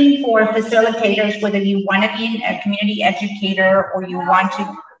training for facilitators, whether you want to be a community educator or you want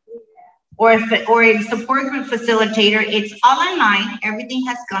to, or a support group facilitator, it's all online. Everything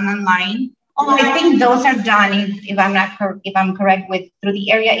has gone online. I think those are done, if I'm correct, through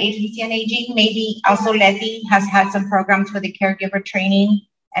the area agency on aging. Maybe also Letty has had some programs for the caregiver training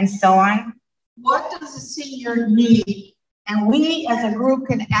and so on. What does a senior need? And we as a group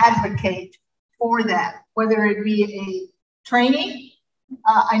can advocate for that, whether it be a training.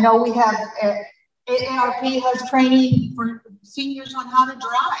 I know we have, AARP has training for seniors on how to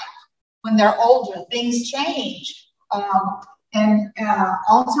drive when they're older. Things change. And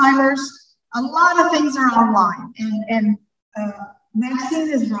Alzheimer's, a lot of things are online. And Maxine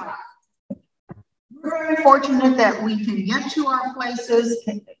is right. We're very fortunate that we can get to our places,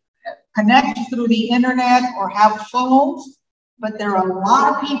 connect through the internet or have phones, but there are a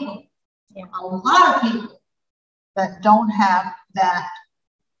lot of people, that don't have that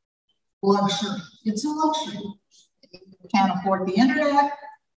luxury. It's a luxury. You can't afford the internet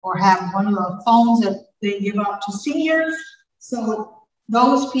or have one of the phones that they give out to seniors. So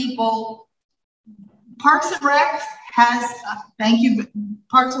those people, Parks and Rec has, thank you,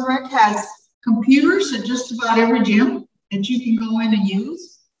 Parks and Rec has computers at just about every gym that you can go in and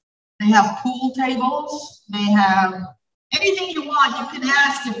use. They have pool tables. They have anything you want. You can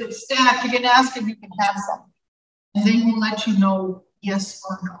ask if it's staffed. You can ask if you can have something. And they will let you know yes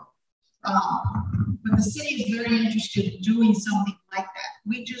or no. But the city is very interested in doing something like that.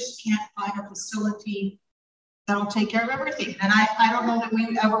 We just can't find a facility that'll take care of everything. And I don't know that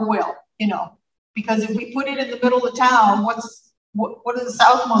we ever will, you know, because if we put it in the middle of town, what are the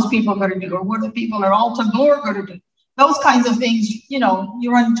southernmost people going to do? Or what are the people at Altamore going to do? Those kinds of things, you know,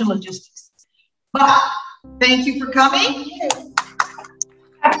 you run into logistics. But thank you for coming.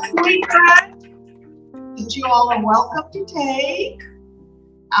 Absolutely. That you all are welcome to take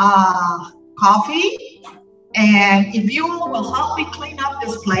coffee. And if you all will help me clean up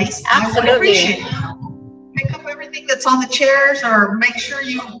this place, absolutely. I would appreciate it. Pick up everything that's on the chairs, or make sure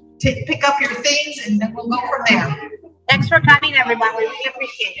you pick up your things, and then we'll go from there. Thanks for coming, everyone. We really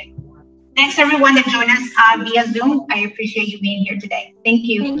appreciate it. Thanks, everyone that joined us via Zoom. I appreciate you being here today. Thank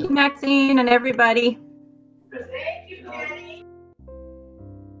you. Thank you, Maxine, and everybody.